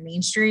building on your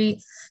main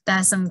street that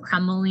has some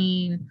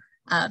crumbling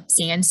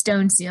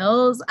sandstone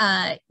seals.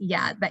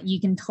 Yeah, that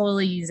you can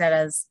totally use that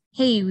as,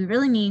 hey, we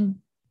really need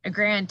a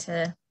grant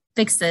to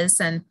fix this.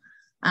 And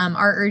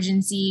our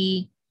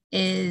urgency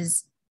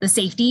is the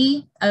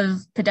safety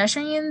of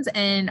pedestrians,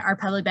 and our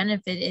public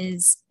benefit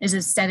is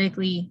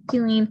aesthetically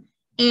appealing,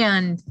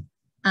 and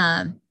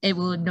it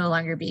will no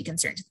longer be a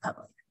concern to the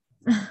public.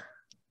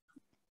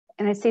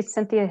 And I see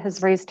Cynthia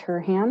has raised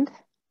her hand.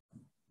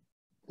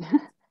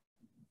 I'm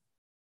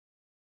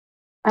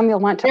going to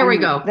want to. There we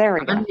go. There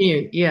we go.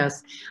 Unmute,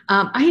 yes.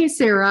 Hey,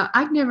 Sarah,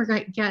 I've never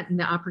gotten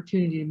the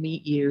opportunity to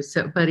meet you,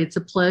 but it's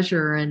a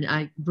pleasure, and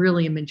I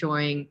really am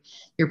enjoying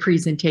your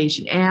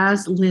presentation.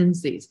 As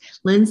Lindsay's.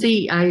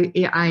 Lindsay, I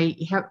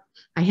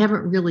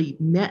haven't really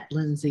met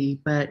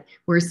Lindsay, but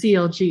we're a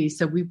CLG,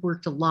 so we've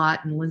worked a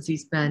lot, and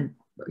Lindsay's been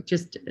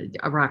just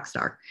a rock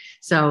star.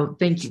 So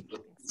thank you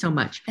so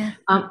much.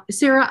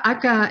 Sarah,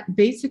 I've got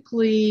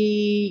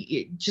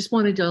basically just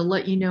wanted to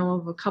let you know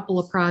of a couple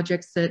of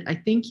projects that I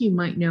think you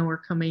might know are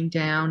coming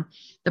down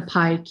the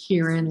pike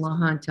here in La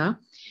Junta.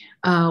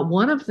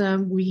 One of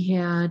them, we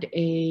had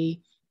a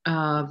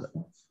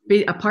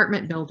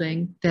apartment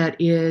building that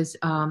is,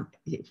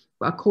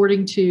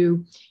 according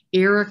to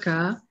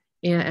Erica,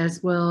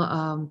 as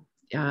well,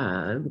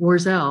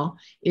 Warzel,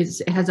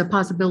 has a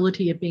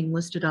possibility of being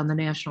listed on the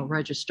National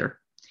Register.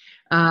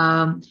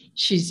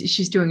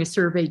 She's doing a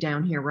survey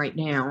down here right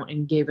now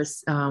and gave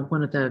us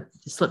one of the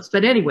slips.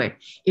 But anyway,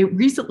 it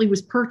recently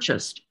was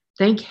purchased.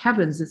 Thank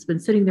heavens, it's been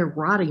sitting there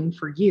rotting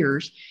for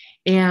years.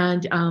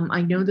 And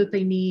I know that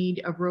they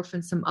need a roof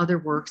and some other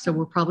work, so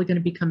we're probably going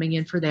to be coming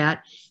in for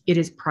that. It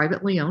is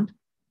privately owned.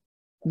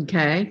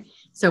 Okay,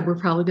 so we're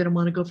probably going to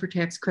want to go for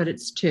tax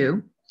credits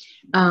too.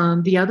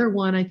 The other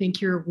one I think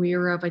you're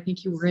aware of, I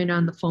think you were in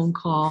on the phone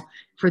call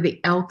for the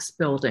Elks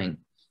building,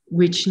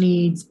 which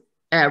needs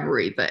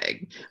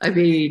everything. I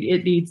mean,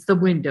 it needs the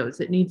windows,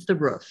 it needs the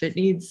roof, it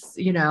needs,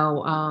 you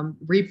know,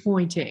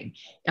 repointing.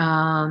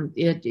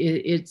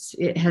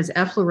 It has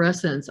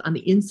efflorescence on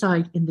the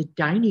inside in the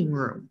dining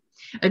room.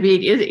 I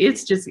mean,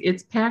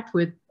 it's packed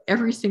with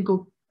every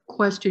single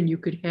question you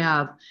could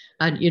have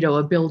on,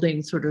 a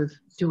building sort of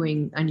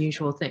doing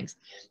unusual things.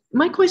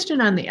 My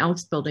question on the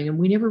Elks building, and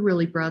we never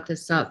really brought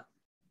this up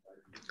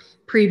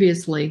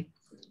previously,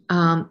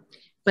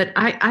 but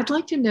I'd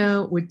like to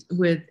know with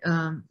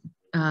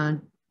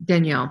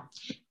Danielle,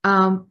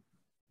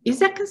 is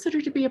that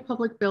considered to be a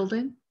public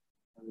building?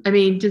 I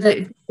mean,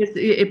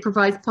 it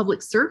provides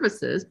public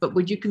services, but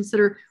would you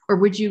consider, or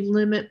would you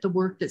limit the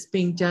work that's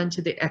being done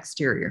to the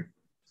exterior?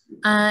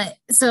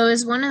 So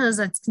it's one of those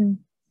that's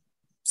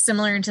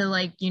similar to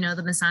like,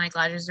 the Masonic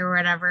lodges or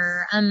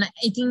whatever. I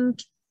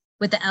think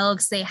with the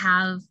Elks,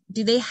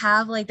 do they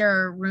have like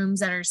there are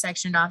rooms that are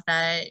sectioned off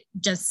that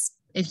just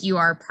if you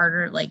are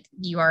part of, like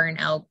you are an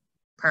Elk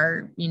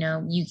part,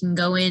 you can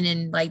go in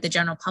and like the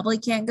general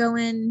public can't go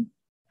in?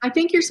 I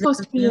think you're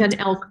supposed to be an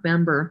Elk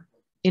member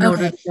in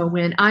order to go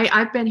in.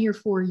 I've been here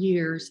 4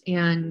 years,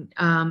 and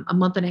a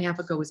month and a half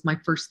ago was my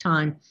first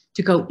time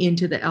to go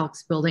into the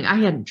Elks building. I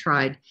hadn't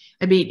tried.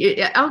 I mean,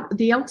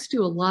 the Elks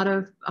do a lot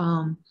of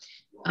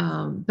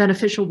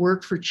beneficial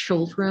work for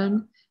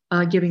children,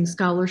 giving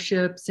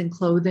scholarships and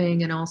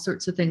clothing and all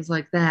sorts of things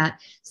like that.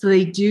 So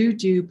they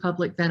do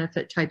public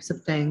benefit types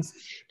of things.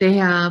 They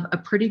have a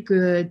pretty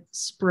good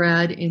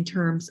spread in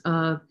terms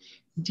of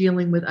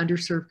dealing with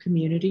underserved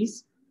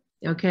communities.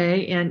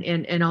 Okay.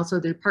 And also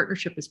the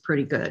partnership is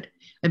pretty good.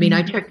 I mean,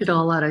 I checked it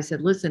all out. I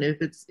said, listen,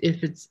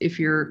 if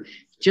you're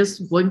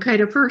just one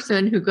kind of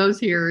person who goes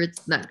here,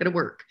 it's not going to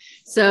work.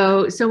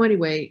 So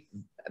anyway,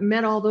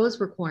 met all those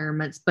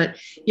requirements, but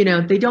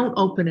they don't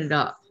open it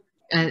up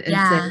and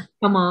say,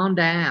 come on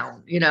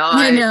down,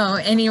 I know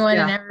anyone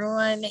and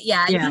everyone.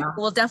 I think,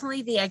 well,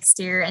 definitely the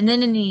exterior, and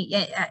then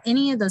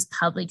any of those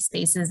public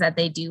spaces that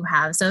they do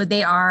have. So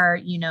they are,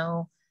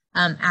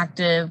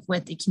 active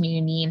with the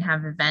community and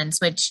have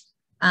events, which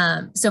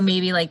so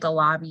maybe like the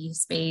lobby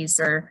space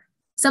or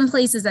some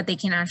places that they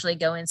can actually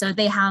go in. So if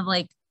they have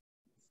like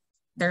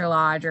their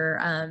lodge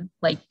or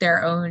like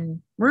their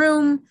own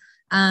room,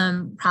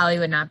 probably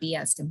would not be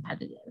as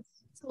competitive.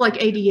 So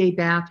like ADA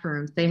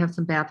bathrooms, they have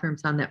some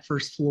bathrooms on that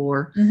first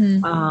floor,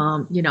 and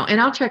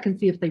I'll check and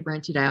see if they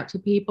rent it out to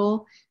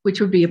people, which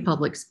would be a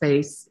public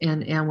space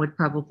and would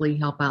probably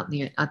help out in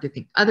the other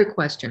thing. Other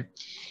question.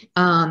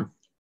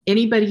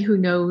 Anybody who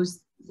knows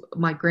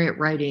my grant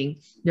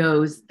writing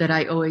knows that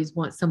I always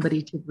want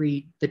somebody to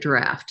read the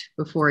draft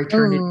before I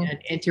turn it in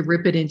and to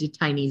rip it into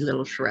tiny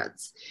little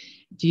shreds.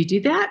 Do you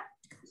do that?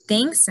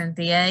 Thanks,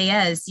 Cynthia.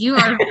 Yes, you're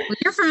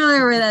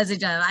familiar with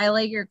SHF. I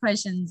like your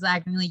questions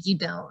acting like you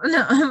don't.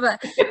 No,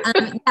 but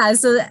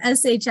so the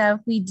SHF,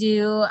 we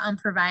do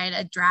provide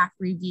a draft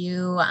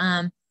review.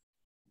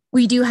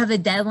 We do have a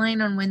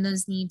deadline on when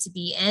those need to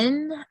be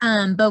in,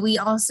 but we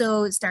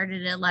also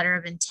started a letter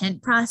of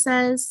intent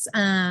process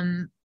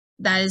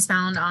that is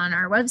found on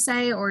our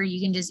website, or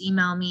you can just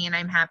email me and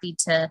I'm happy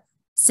to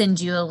send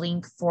you a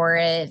link for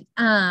it.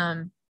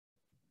 And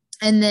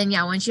then,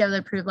 once you have the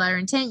approved letter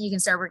of intent, you can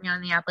start working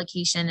on the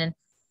application.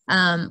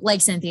 And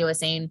like Cynthia was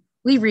saying,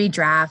 we read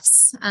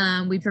drafts.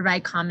 We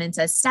provide comments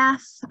as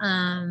staff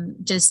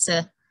just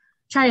to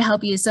try to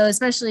help you. So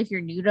especially if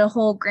you're new to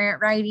whole grant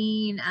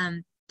writing,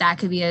 that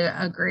could be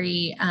a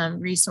great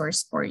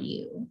resource for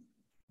you.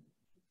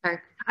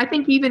 I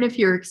think even if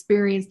you're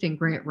experienced in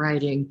grant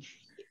writing,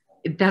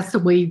 that's the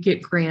way you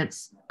get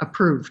grants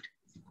approved.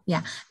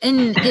 Yeah.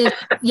 And if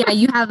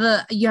you have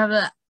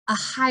a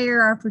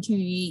higher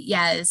opportunity,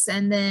 yes.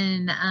 And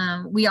then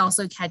we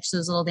also catch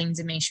those little things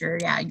and make sure,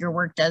 your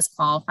work does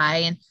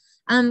qualify.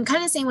 And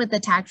kind of same with the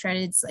tax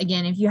credits.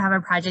 Again, if you have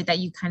a project that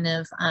you kind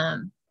of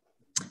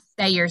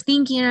that you're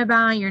thinking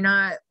about, you're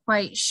not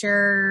quite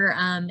sure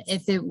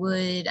if it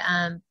would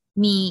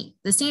meet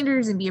the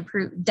standards and be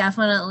approved,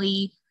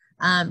 definitely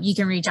you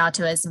can reach out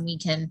to us and we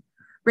can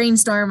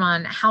brainstorm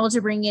on how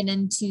to bring it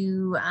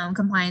into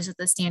compliance with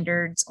the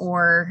standards,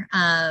 or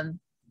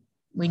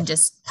we can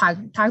just talk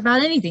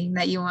about anything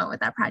that you want with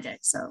that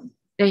project. So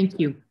thank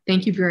you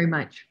very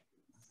much.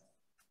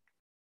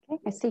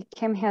 Okay, I see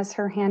Kim has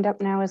her hand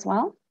up now as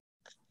well.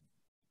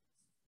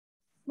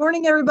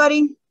 Morning,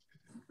 everybody.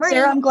 Morning.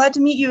 Sarah, I'm glad to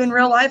meet you in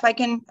real life. I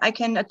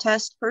can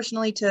attest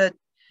personally to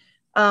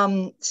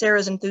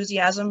Sarah's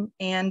enthusiasm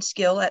and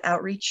skill at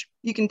outreach.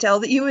 You can tell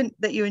that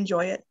you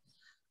enjoy it.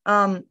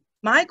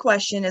 My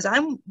question is,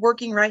 I'm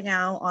working right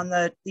now on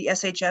the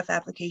SHF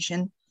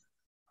application.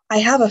 I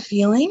have a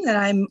feeling that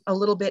I'm a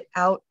little bit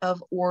out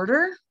of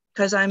order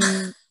because I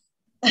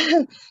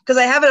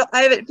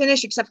haven't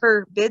finished except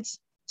for bids.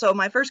 So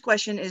my first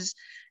question is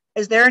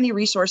there any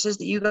resources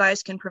that you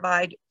guys can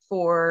provide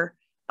for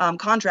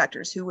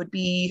contractors who would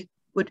be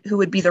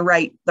the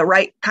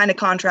right kind of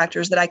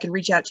contractors that I can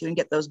reach out to and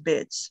get those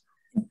bids?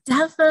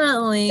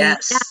 Definitely.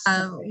 Yes.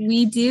 Yeah,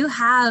 we do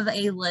have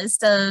a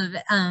list of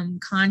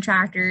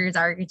contractors,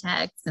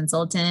 architects,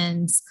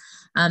 consultants,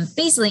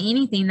 basically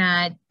anything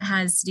that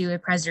has to do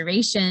with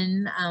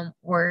preservation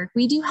work.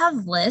 We do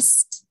have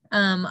lists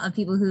of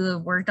people who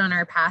have worked on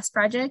our past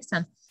projects.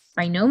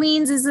 By no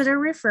means is it a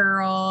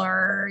referral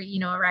or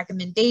a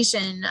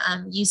recommendation.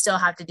 You still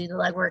have to do the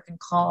legwork and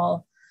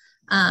call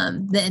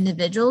the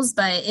individuals,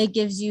 but it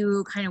gives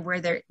you kind of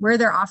where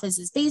their office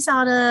is based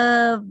out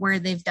of, where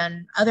they've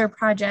done other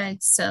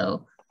projects.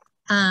 So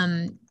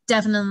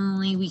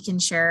definitely we can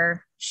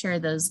share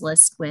those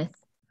lists with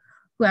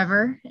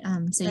whoever.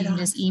 So you can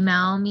just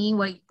email me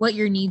what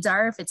your needs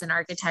are, if it's an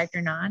architect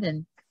or not,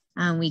 and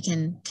we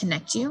can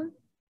connect you.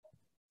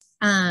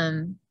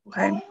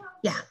 Okay.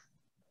 Yeah.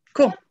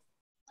 Cool.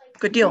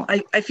 Good deal.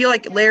 I feel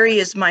like Larry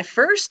is my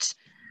first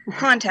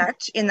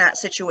contact in that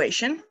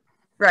situation,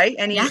 right?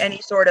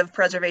 Any sort of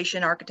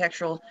preservation,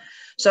 architectural.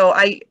 So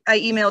I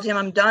emailed him.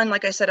 I'm done.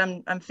 Like I said,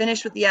 I'm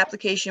finished with the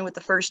application with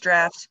the first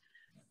draft,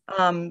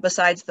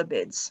 besides the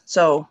bids.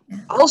 So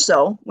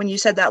also, when you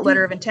said that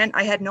letter of intent,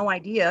 I had no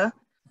idea.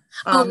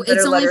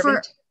 It's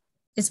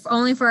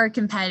only for our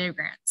competitive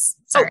grants.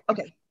 Sorry. Oh,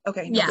 okay.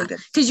 Okay. No, yeah.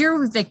 Because you're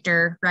with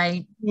Victor,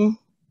 right? Mm-hmm.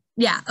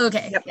 Yeah.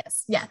 Okay. Yep.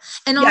 Yes. Yeah.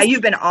 And also,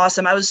 you've been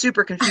awesome. I was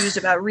super confused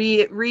about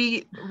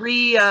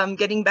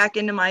getting back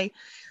into my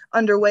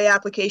underway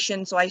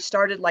application. So I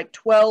started like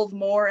 12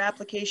 more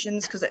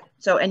applications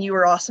and you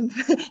were awesome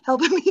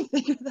helping me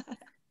figure that out.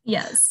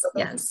 Yes.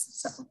 Yes.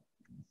 So.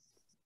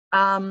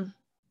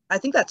 I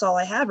think that's all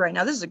I have right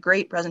now. This is a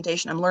great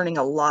presentation. I'm learning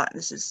a lot.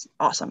 This is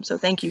awesome. So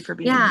thank you for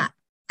being here.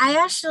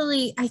 I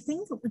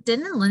think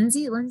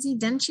Lindsay,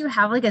 didn't you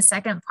have like a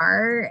second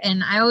part?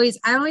 And I always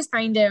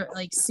find it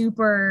like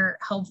super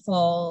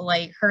helpful,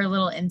 like her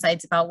little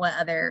insights about what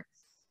other,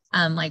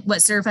 like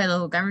what certified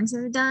local governments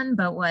have done,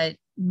 but what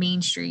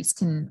Main Streets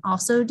can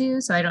also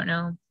do. So I don't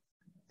know.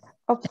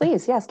 Oh,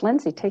 please. Yes.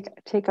 Lindsay,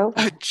 take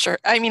over. Sure.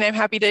 I mean, I'm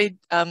happy to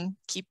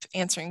keep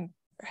answering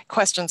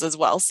questions as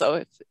well. So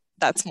if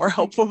that's more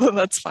helpful, then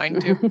that's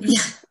fine too.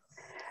 Yeah.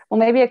 Well,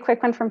 maybe a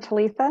quick one from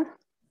Talitha.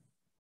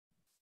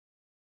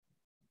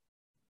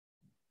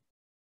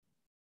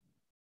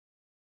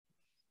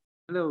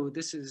 Hello,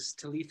 this is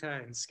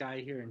Talitha and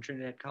Sky here in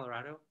Trinidad,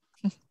 Colorado.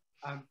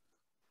 I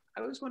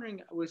was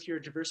wondering, with your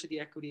diversity,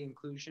 equity,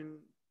 inclusion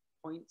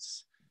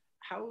points,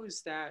 how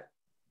is that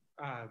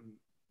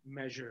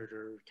measured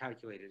or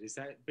calculated? Is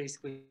that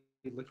basically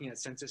looking at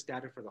census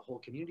data for the whole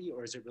community,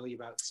 or is it really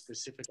about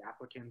specific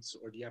applicants,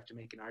 or do you have to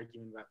make an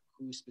argument about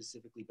who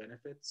specifically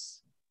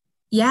benefits?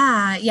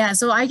 Yeah.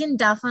 So I can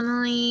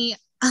definitely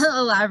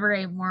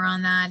elaborate more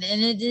on that.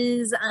 And it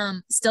is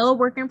still a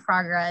work in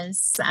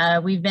progress.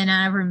 We've been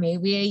at it for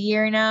maybe a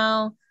year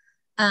now.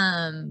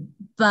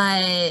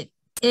 But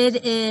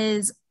it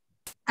is,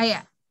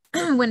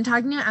 when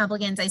talking to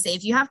applicants, I say,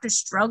 if you have to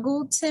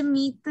struggle to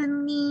meet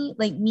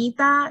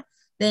that,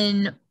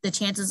 then the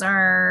chances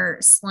are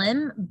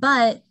slim.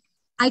 But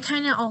I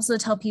kind of also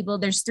tell people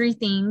there's 3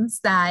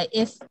 things that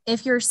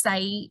if your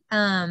site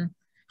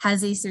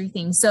has these 3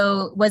 things.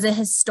 So was it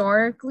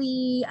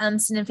historically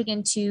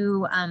significant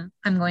to, I'm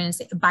going to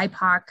say, a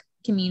BIPOC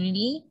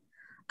community?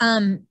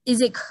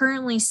 Is it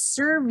currently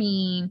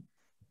serving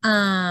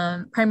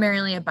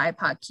primarily a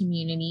BIPOC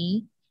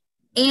community?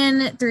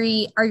 And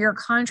 3, are your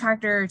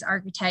contractors,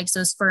 architects,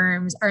 those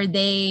firms, are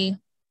they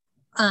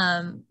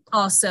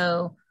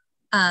also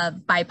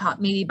BIPOC,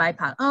 maybe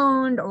BIPOC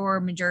owned, or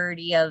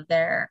majority of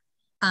their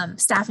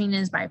staffing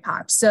is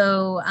BIPOC?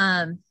 So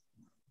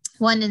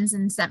one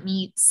instance that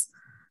meets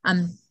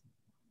one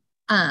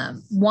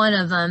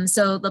of them,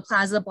 so the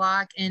Plaza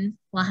Block in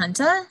La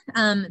Junta,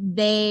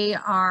 they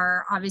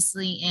are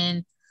obviously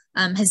in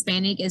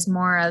Hispanic is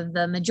more of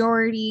the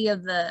majority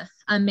of the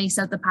makes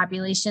up the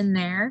population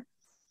there.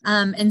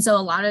 And so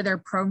a lot of their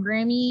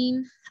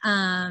programming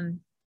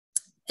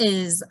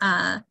is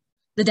the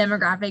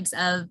demographics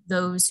of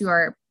those who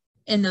are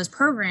in those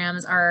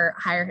programs are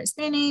higher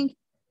Hispanic.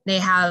 They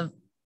have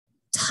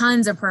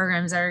tons of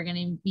programs that are going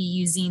to be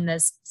using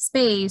this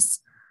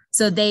space.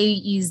 So they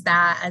use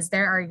that as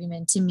their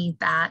argument to meet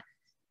that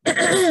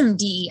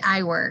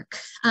DEI work.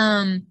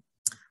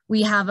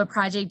 We have a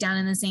project down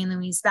in the San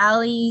Luis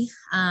Valley.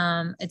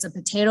 It's a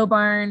potato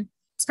barn.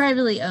 It's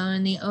privately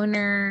owned. The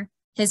owner,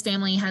 his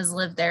family has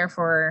lived there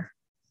for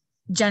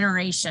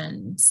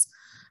generations.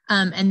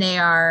 And they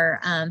are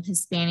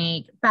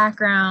Hispanic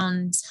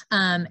background.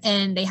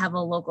 And they have a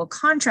local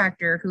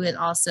contractor who is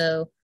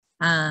also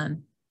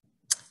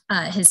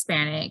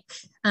Hispanic.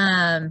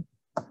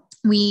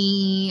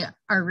 We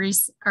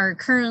are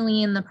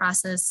currently in the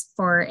process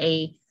for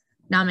a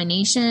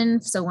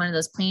nomination. So one of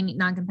those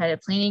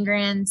non-competitive planning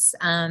grants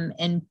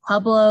in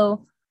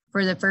Pueblo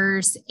for the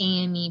first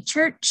AME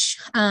church.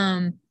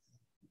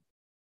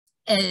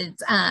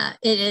 It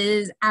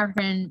is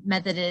African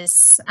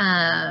Methodist.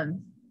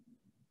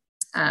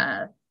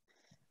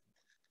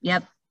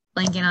 Yep,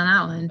 blanking on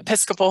that one.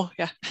 Episcopal,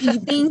 yeah.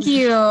 Thank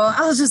you.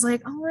 I was just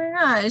like, oh my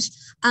gosh.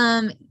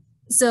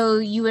 So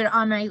you would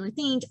automatically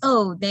think,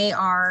 oh, they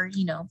are,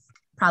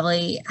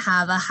 probably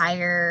have a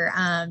higher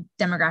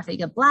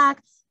demographic of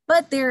Black,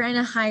 but they're in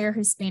a higher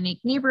Hispanic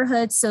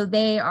neighborhood. So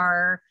they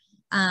are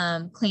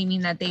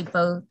claiming that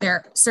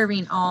they're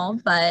serving all,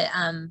 but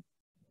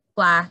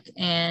Black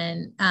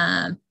and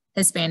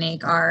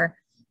Hispanic are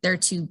their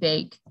 2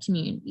 big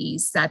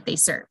communities that they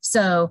serve.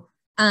 So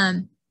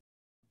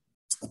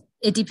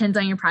it depends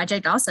on your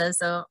project also.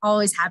 So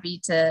always happy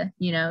to,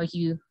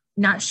 you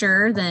not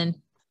sure, then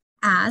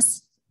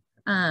ask.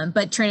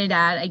 But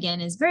Trinidad,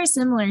 again, is very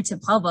similar to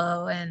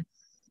Pueblo and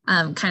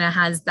kind of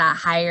has that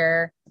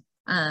higher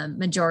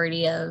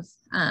majority of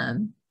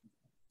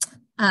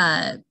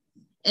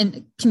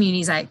in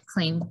communities I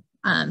claim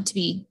to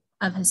be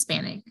of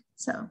Hispanic.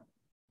 So.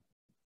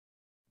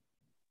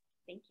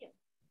 Thank you.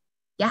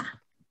 Yeah.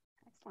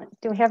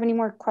 Excellent. Do we have any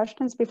more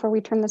questions before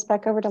we turn this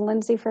back over to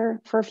Lindsay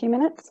for a few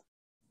minutes?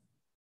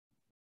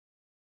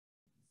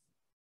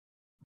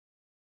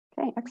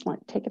 Okay,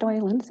 excellent. Take it away,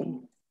 Lindsay.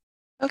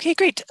 Okay,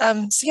 great.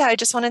 So yeah, I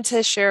just wanted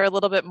to share a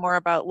little bit more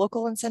about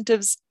local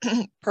incentives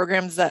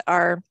programs that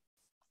our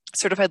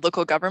certified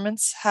local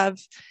governments have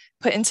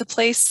put into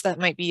place that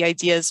might be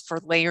ideas for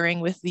layering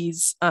with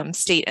these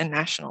state and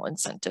national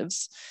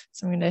incentives.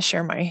 So I'm going to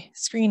share my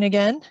screen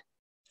again.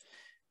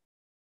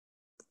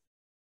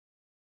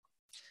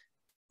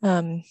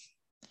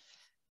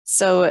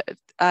 So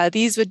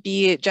these would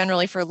be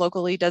generally for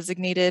locally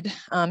designated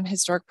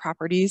historic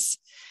properties.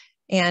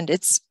 And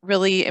it's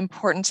really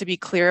important to be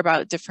clear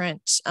about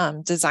different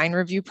design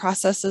review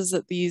processes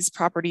that these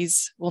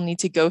properties will need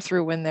to go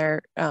through when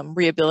they're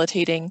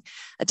rehabilitating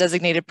a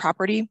designated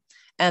property,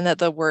 and that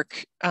the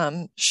work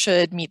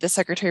should meet the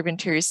Secretary of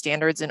Interior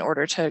standards in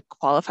order to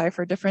qualify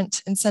for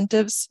different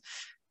incentives.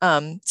 So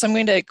I'm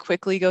going to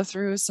quickly go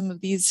through some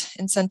of these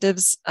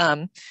incentives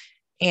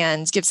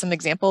and give some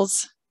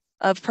examples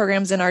of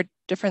programs in our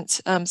different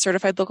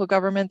certified local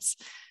governments.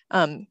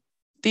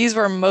 These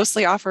were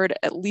mostly offered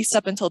at least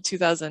up until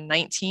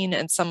 2019,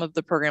 and some of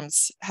the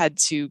programs had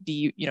to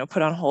be,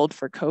 put on hold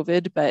for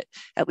COVID, but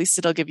at least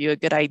it'll give you a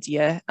good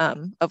idea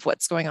of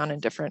what's going on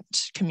in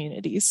different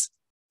communities.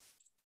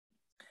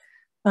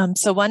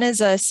 So one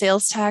is a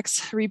sales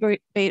tax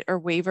rebate or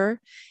waiver,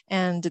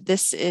 and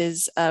this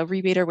is a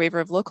rebate or waiver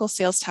of local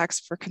sales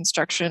tax for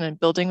construction and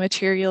building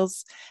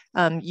materials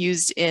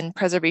used in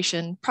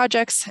preservation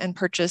projects and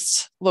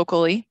purchased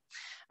locally.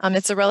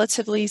 It's a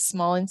relatively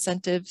small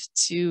incentive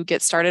to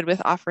get started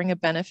with offering a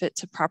benefit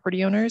to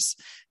property owners.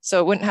 So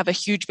it wouldn't have a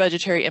huge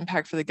budgetary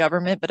impact for the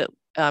government, but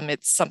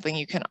it's something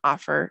you can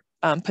offer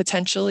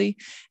potentially.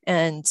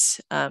 And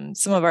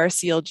some of our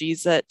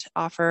CLGs that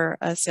offer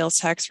a sales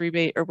tax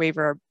rebate or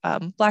waiver are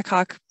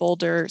Blackhawk,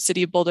 Boulder,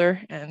 City of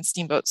Boulder, and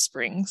Steamboat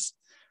Springs.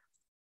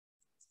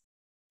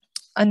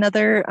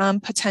 Another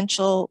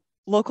potential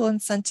local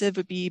incentive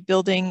would be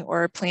building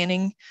or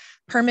planning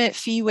permit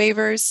fee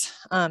waivers.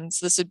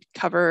 So this would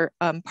cover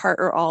part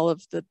or all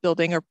of the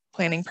building or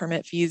planning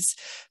permit fees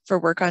for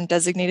work on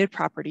designated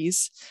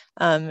properties.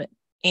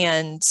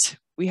 And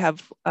we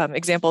have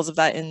examples of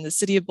that in the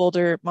City of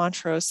Boulder,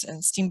 Montrose,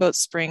 and Steamboat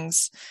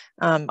Springs,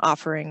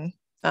 offering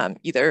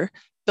either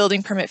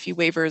building permit fee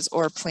waivers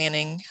or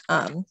planning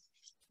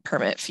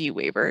permit fee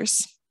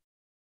waivers.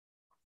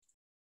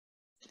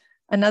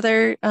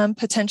 Another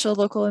potential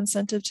local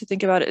incentive to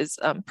think about is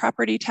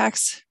property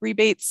tax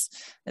rebates.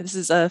 And this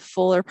is a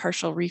full or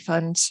partial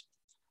refund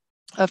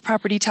of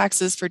property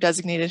taxes for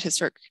designated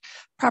historic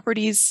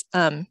properties.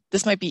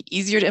 This might be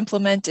easier to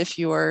implement if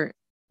you're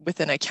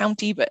within a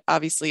county, but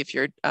obviously if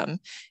you're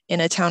in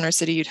a town or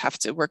city, you'd have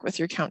to work with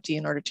your county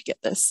in order to get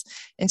this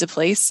into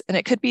place. And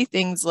it could be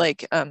things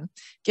like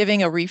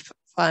giving a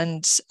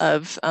refund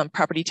of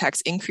property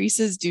tax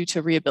increases due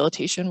to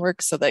rehabilitation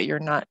work so that you're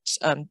not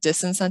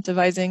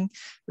disincentivizing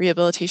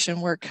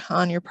rehabilitation work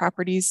on your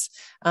properties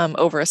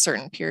over a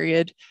certain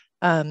period.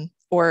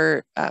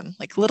 Or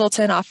like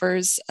Littleton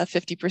offers a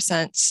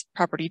 50%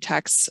 property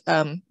tax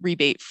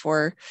rebate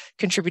for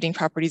contributing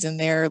properties in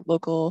their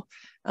local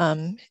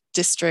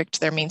district,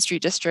 their Main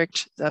Street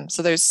district.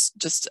 So there's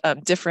just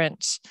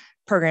different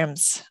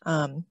programs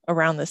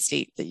around the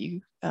state that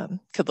you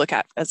could look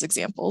at as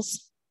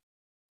examples.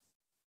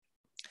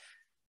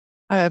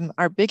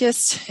 Our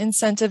biggest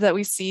incentive that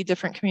we see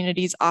different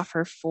communities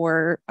offer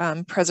for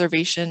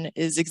preservation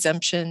is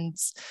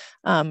exemptions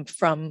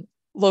from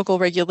local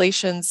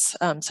regulations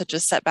such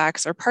as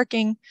setbacks or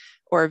parking,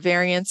 or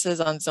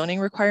variances on zoning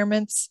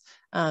requirements.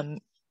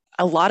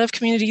 A lot of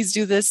communities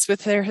do this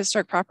with their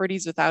historic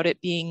properties without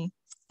it being,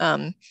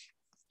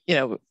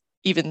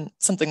 even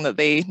something that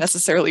they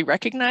necessarily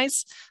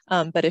recognize.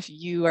 But if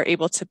you are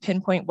able to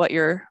pinpoint what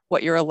you're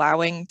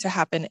allowing to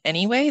happen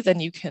anyway,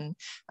 then you can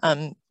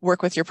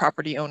work with your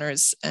property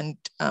owners and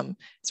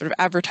sort of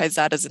advertise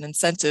that as an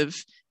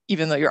incentive,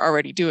 even though you're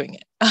already doing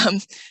it.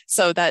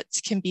 So that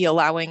can be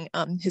allowing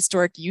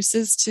historic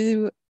uses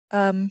to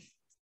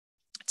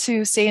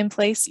stay in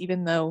place,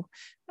 even though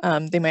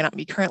they might not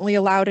be currently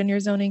allowed in your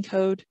zoning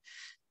code.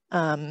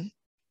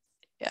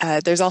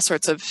 There's all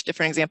sorts of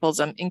different examples,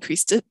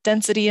 increased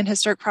density in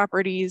historic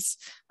properties,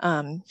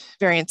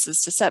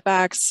 variances to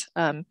setbacks.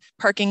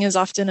 Parking is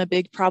often a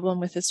big problem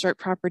with historic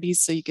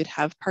properties, so you could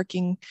have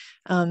parking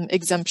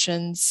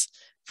exemptions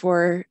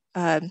for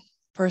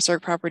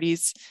historic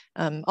properties.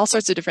 All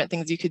sorts of different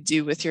things you could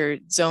do with your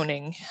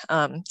zoning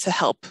to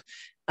help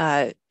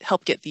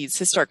help get these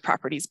historic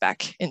properties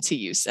back into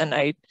use. And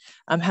I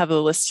have a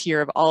list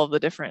here of all of the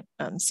different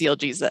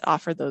CLGs that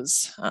offer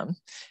those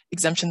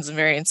exemptions and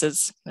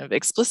variances kind of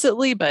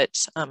explicitly,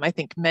 but I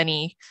think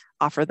many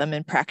offer them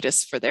in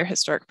practice for their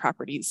historic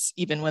properties,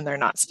 even when they're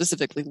not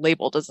specifically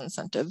labeled as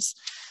incentives.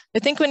 I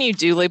think when you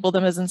do label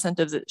them as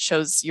incentives, it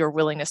shows your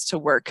willingness to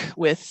work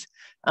with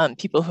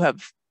people who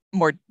have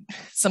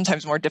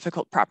sometimes more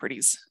difficult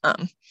properties.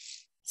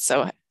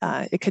 So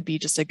it could be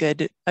just a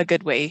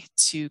good way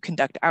to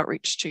conduct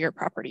outreach to your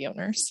property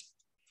owners.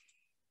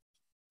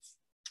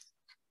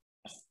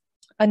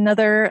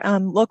 Another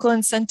local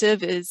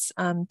incentive is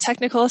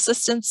technical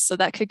assistance. So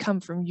that could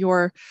come from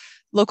your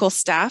local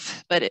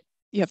staff, but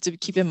you have to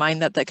keep in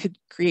mind that that could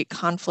create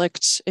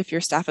conflict if your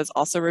staff is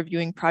also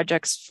reviewing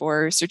projects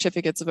for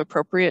certificates of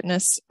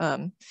appropriateness.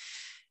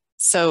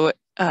 So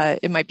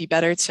it might be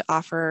better to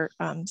offer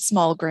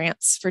small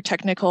grants for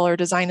technical or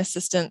design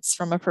assistance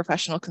from a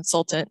professional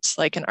consultant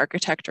like an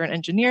architect or an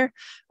engineer,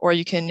 or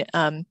you can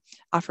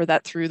offer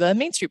that through the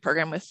Main Street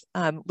program with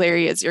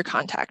Larry as your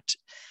contact.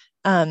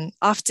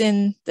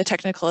 Often the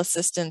technical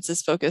assistance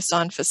is focused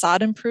on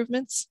facade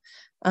improvements.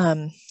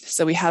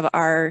 So we have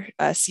our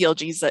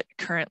CLGs that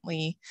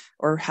currently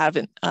or have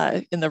in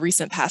the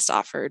recent past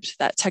offered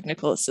that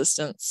technical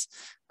assistance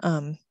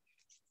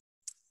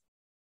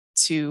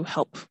to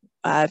help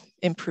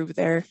improve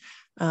their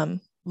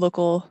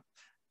local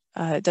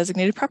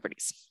designated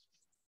properties.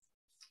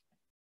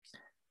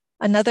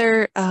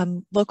 Another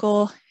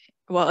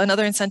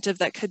another incentive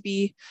that could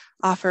be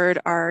offered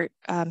are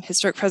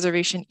historic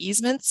preservation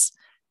easements.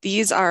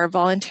 These are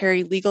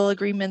voluntary legal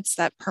agreements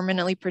that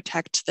permanently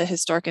protect the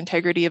historic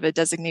integrity of a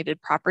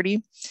designated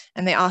property.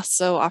 And they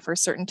also offer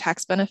certain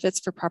tax benefits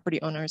for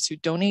property owners who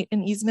donate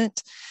an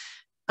easement.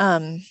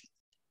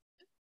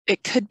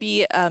 It could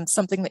be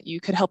something that you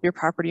could help your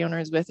property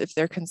owners with if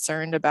they're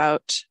concerned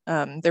about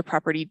their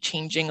property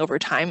changing over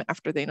time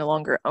after they no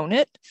longer own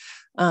it.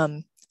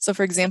 So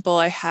for example,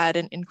 I had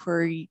an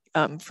inquiry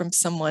from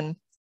someone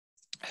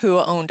who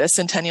owned a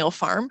Centennial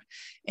farm,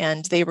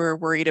 and they were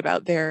worried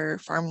about their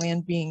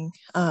farmland being,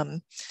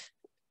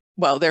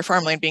 their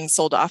farmland being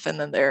sold off and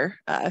then their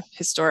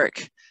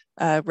historic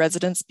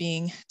residence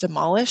being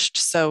demolished.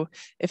 So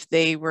if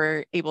they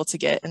were able to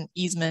get an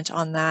easement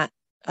on that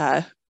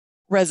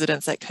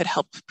residence, that could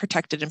help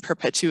protect it in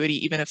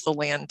perpetuity, even if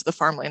the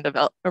farmland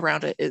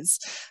around it is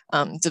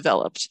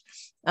developed.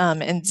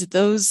 And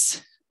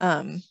those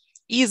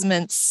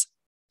easements,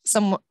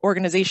 some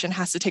organization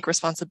has to take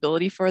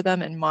responsibility for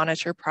them and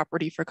monitor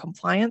property for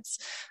compliance.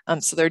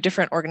 So there are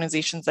different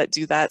organizations that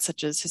do that,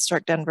 such as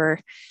Historic Denver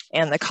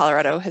and the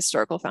Colorado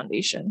Historical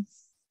Foundation.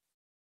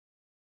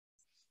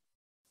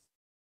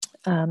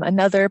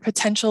 Another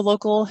potential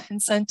local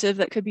incentive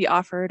that could be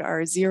offered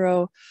are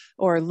zero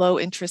or low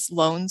interest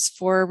loans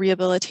for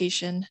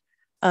rehabilitation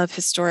of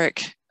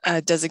historic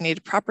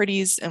designated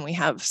properties. And we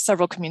have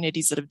several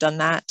communities that have done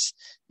that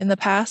in the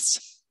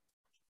past.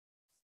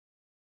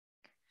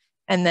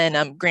 And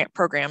then grant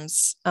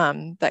programs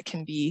that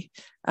can be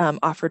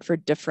offered for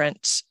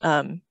different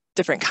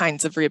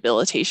kinds of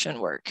rehabilitation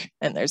work.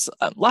 And there's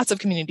lots of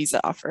communities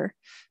that offer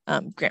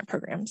grant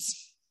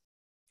programs.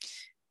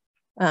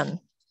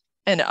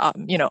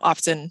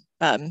 Often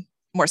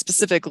more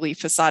specifically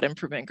facade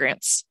improvement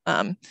grants,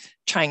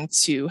 trying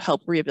to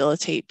help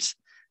rehabilitate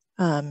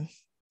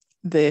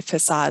the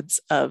facades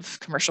of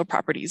commercial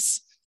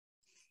properties.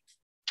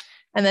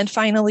 And then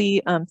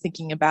finally,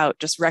 thinking about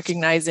just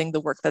recognizing the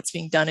work that's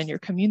being done in your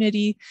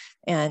community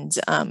and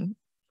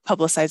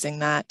publicizing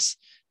that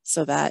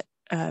so that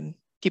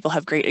people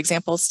have great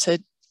examples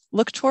to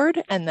look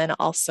toward, and then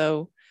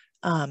also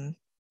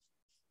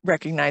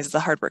recognize the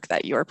hard work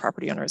that your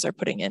property owners are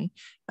putting in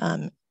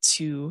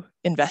to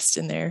invest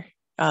in their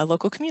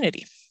local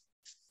community.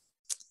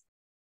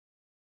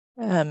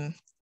 So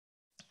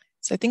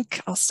I think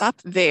I'll stop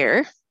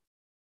there.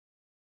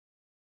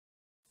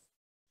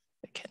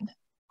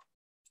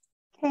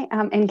 Okay,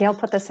 and Gail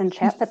put this in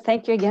chat, but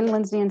thank you again,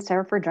 Lindsay and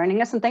Sarah, for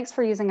joining us. And thanks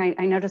for using,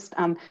 I noticed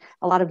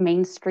a lot of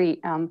Main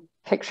Street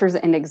pictures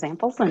and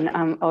examples, and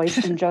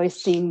always enjoy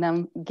seeing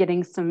them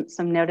getting some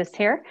notice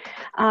here.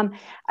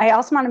 I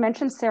also want to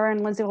mention Sarah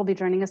and Lindsay will be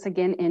joining us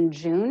again in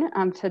June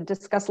to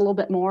discuss a little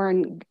bit more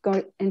and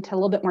go into a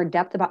little bit more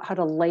depth about how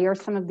to layer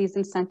some of these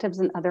incentives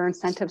and other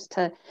incentives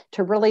to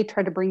really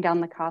try to bring down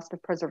the cost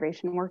of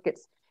preservation work.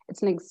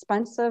 It's an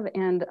expensive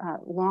and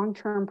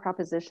long-term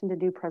proposition to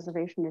do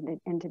preservation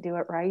and to do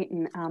it right.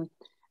 And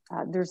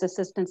there's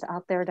assistance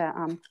out there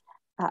to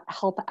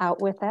help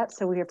out with that.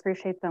 So we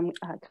appreciate them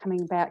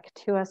coming back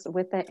to us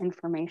with that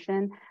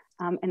information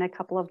in a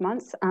couple of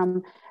months.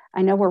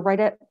 I know we're right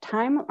at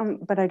time,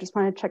 but I just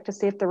want to check to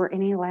see if there were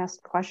any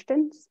last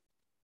questions.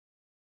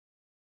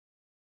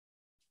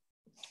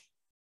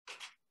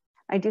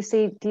 I do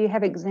see, do you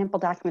have example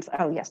documents?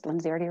 Oh yes,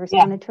 Lindsay already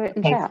responded to it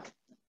in chat.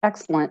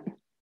 Excellent.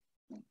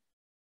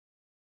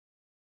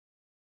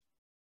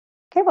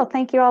 Okay, well,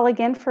 thank you all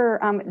again for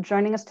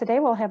joining us today.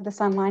 We'll have this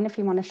online if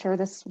you want to share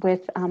this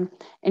with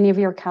any of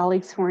your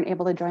colleagues who weren't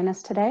able to join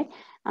us today.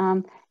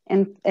 And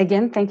And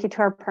again, thank you to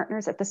our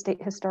partners at the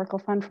State Historical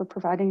Fund for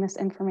providing this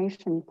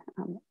information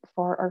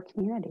for our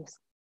communities.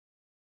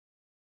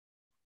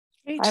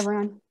 Great. Bye,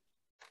 everyone.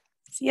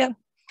 See ya.